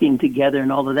and walking together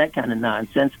and all of that kind of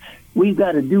nonsense. We've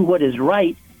got to do what is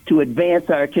right to advance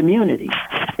our community.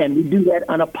 And we do that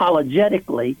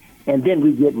unapologetically, and then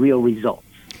we get real results.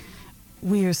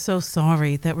 We are so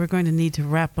sorry that we're going to need to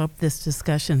wrap up this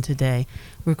discussion today.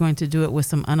 We're going to do it with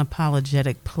some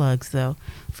unapologetic plugs, though.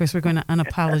 First, we're going to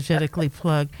unapologetically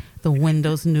plug the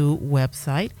Window's new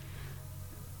website,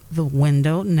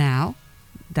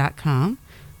 thewindownow.com.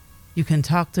 You can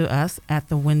talk to us at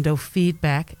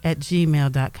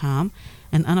thewindowfeedback@gmail.com.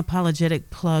 An unapologetic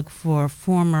plug for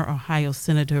former Ohio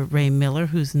Senator Ray Miller,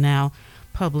 who's now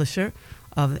publisher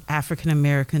of the African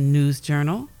American News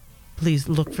Journal. Please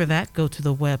look for that. Go to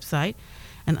the website.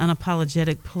 An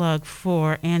unapologetic plug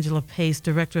for Angela Pace,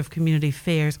 Director of Community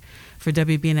Affairs for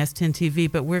WBNS 10 TV.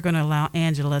 But we're going to allow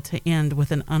Angela to end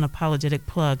with an unapologetic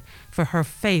plug for her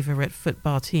favorite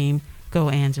football team. Go,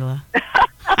 Angela.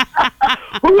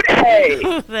 Hooray!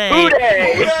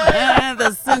 Hooray!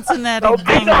 The Cincinnati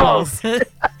Bengals.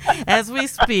 as we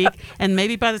speak. And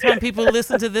maybe by the time people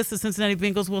listen to this, the Cincinnati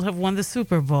Bengals will have won the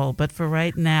Super Bowl. But for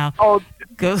right now,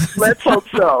 let's hope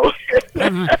so.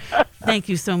 Thank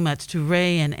you so much to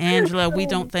Ray and Angela. We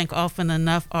don't thank often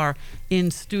enough our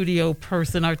in-studio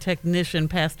person, our technician,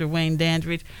 Pastor Wayne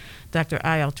Dandridge. Dr.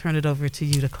 I, I'll turn it over to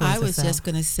you to close us out. I was just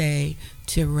going to say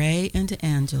to Ray and to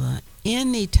Angela,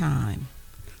 anytime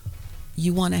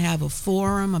you want to have a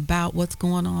forum about what's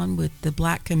going on with the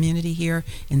black community here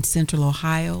in Central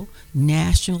Ohio,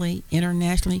 nationally,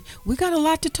 internationally, we got a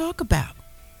lot to talk about.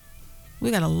 We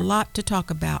got a lot to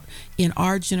talk about in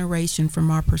our generation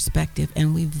from our perspective,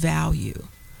 and we value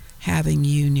having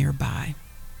you nearby.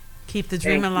 Keep the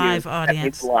dream alive,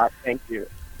 audience. That means a lot. Thank you.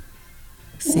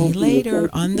 See you later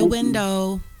on the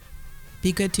window.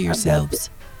 Be good to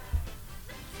yourselves.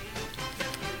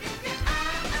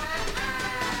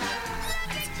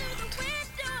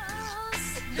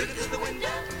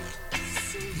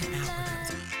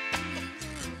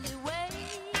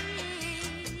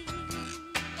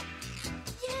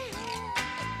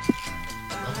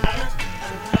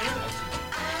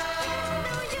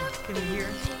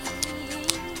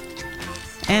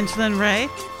 Angela and Ray?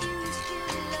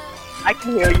 I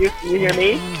can hear you. Can you hear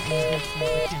me?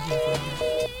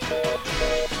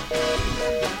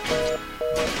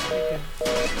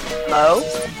 Hello?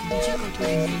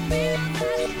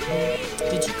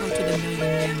 Did you go to the Million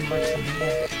Man March that we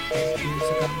had years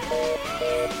ago?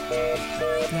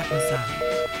 That was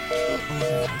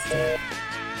organized.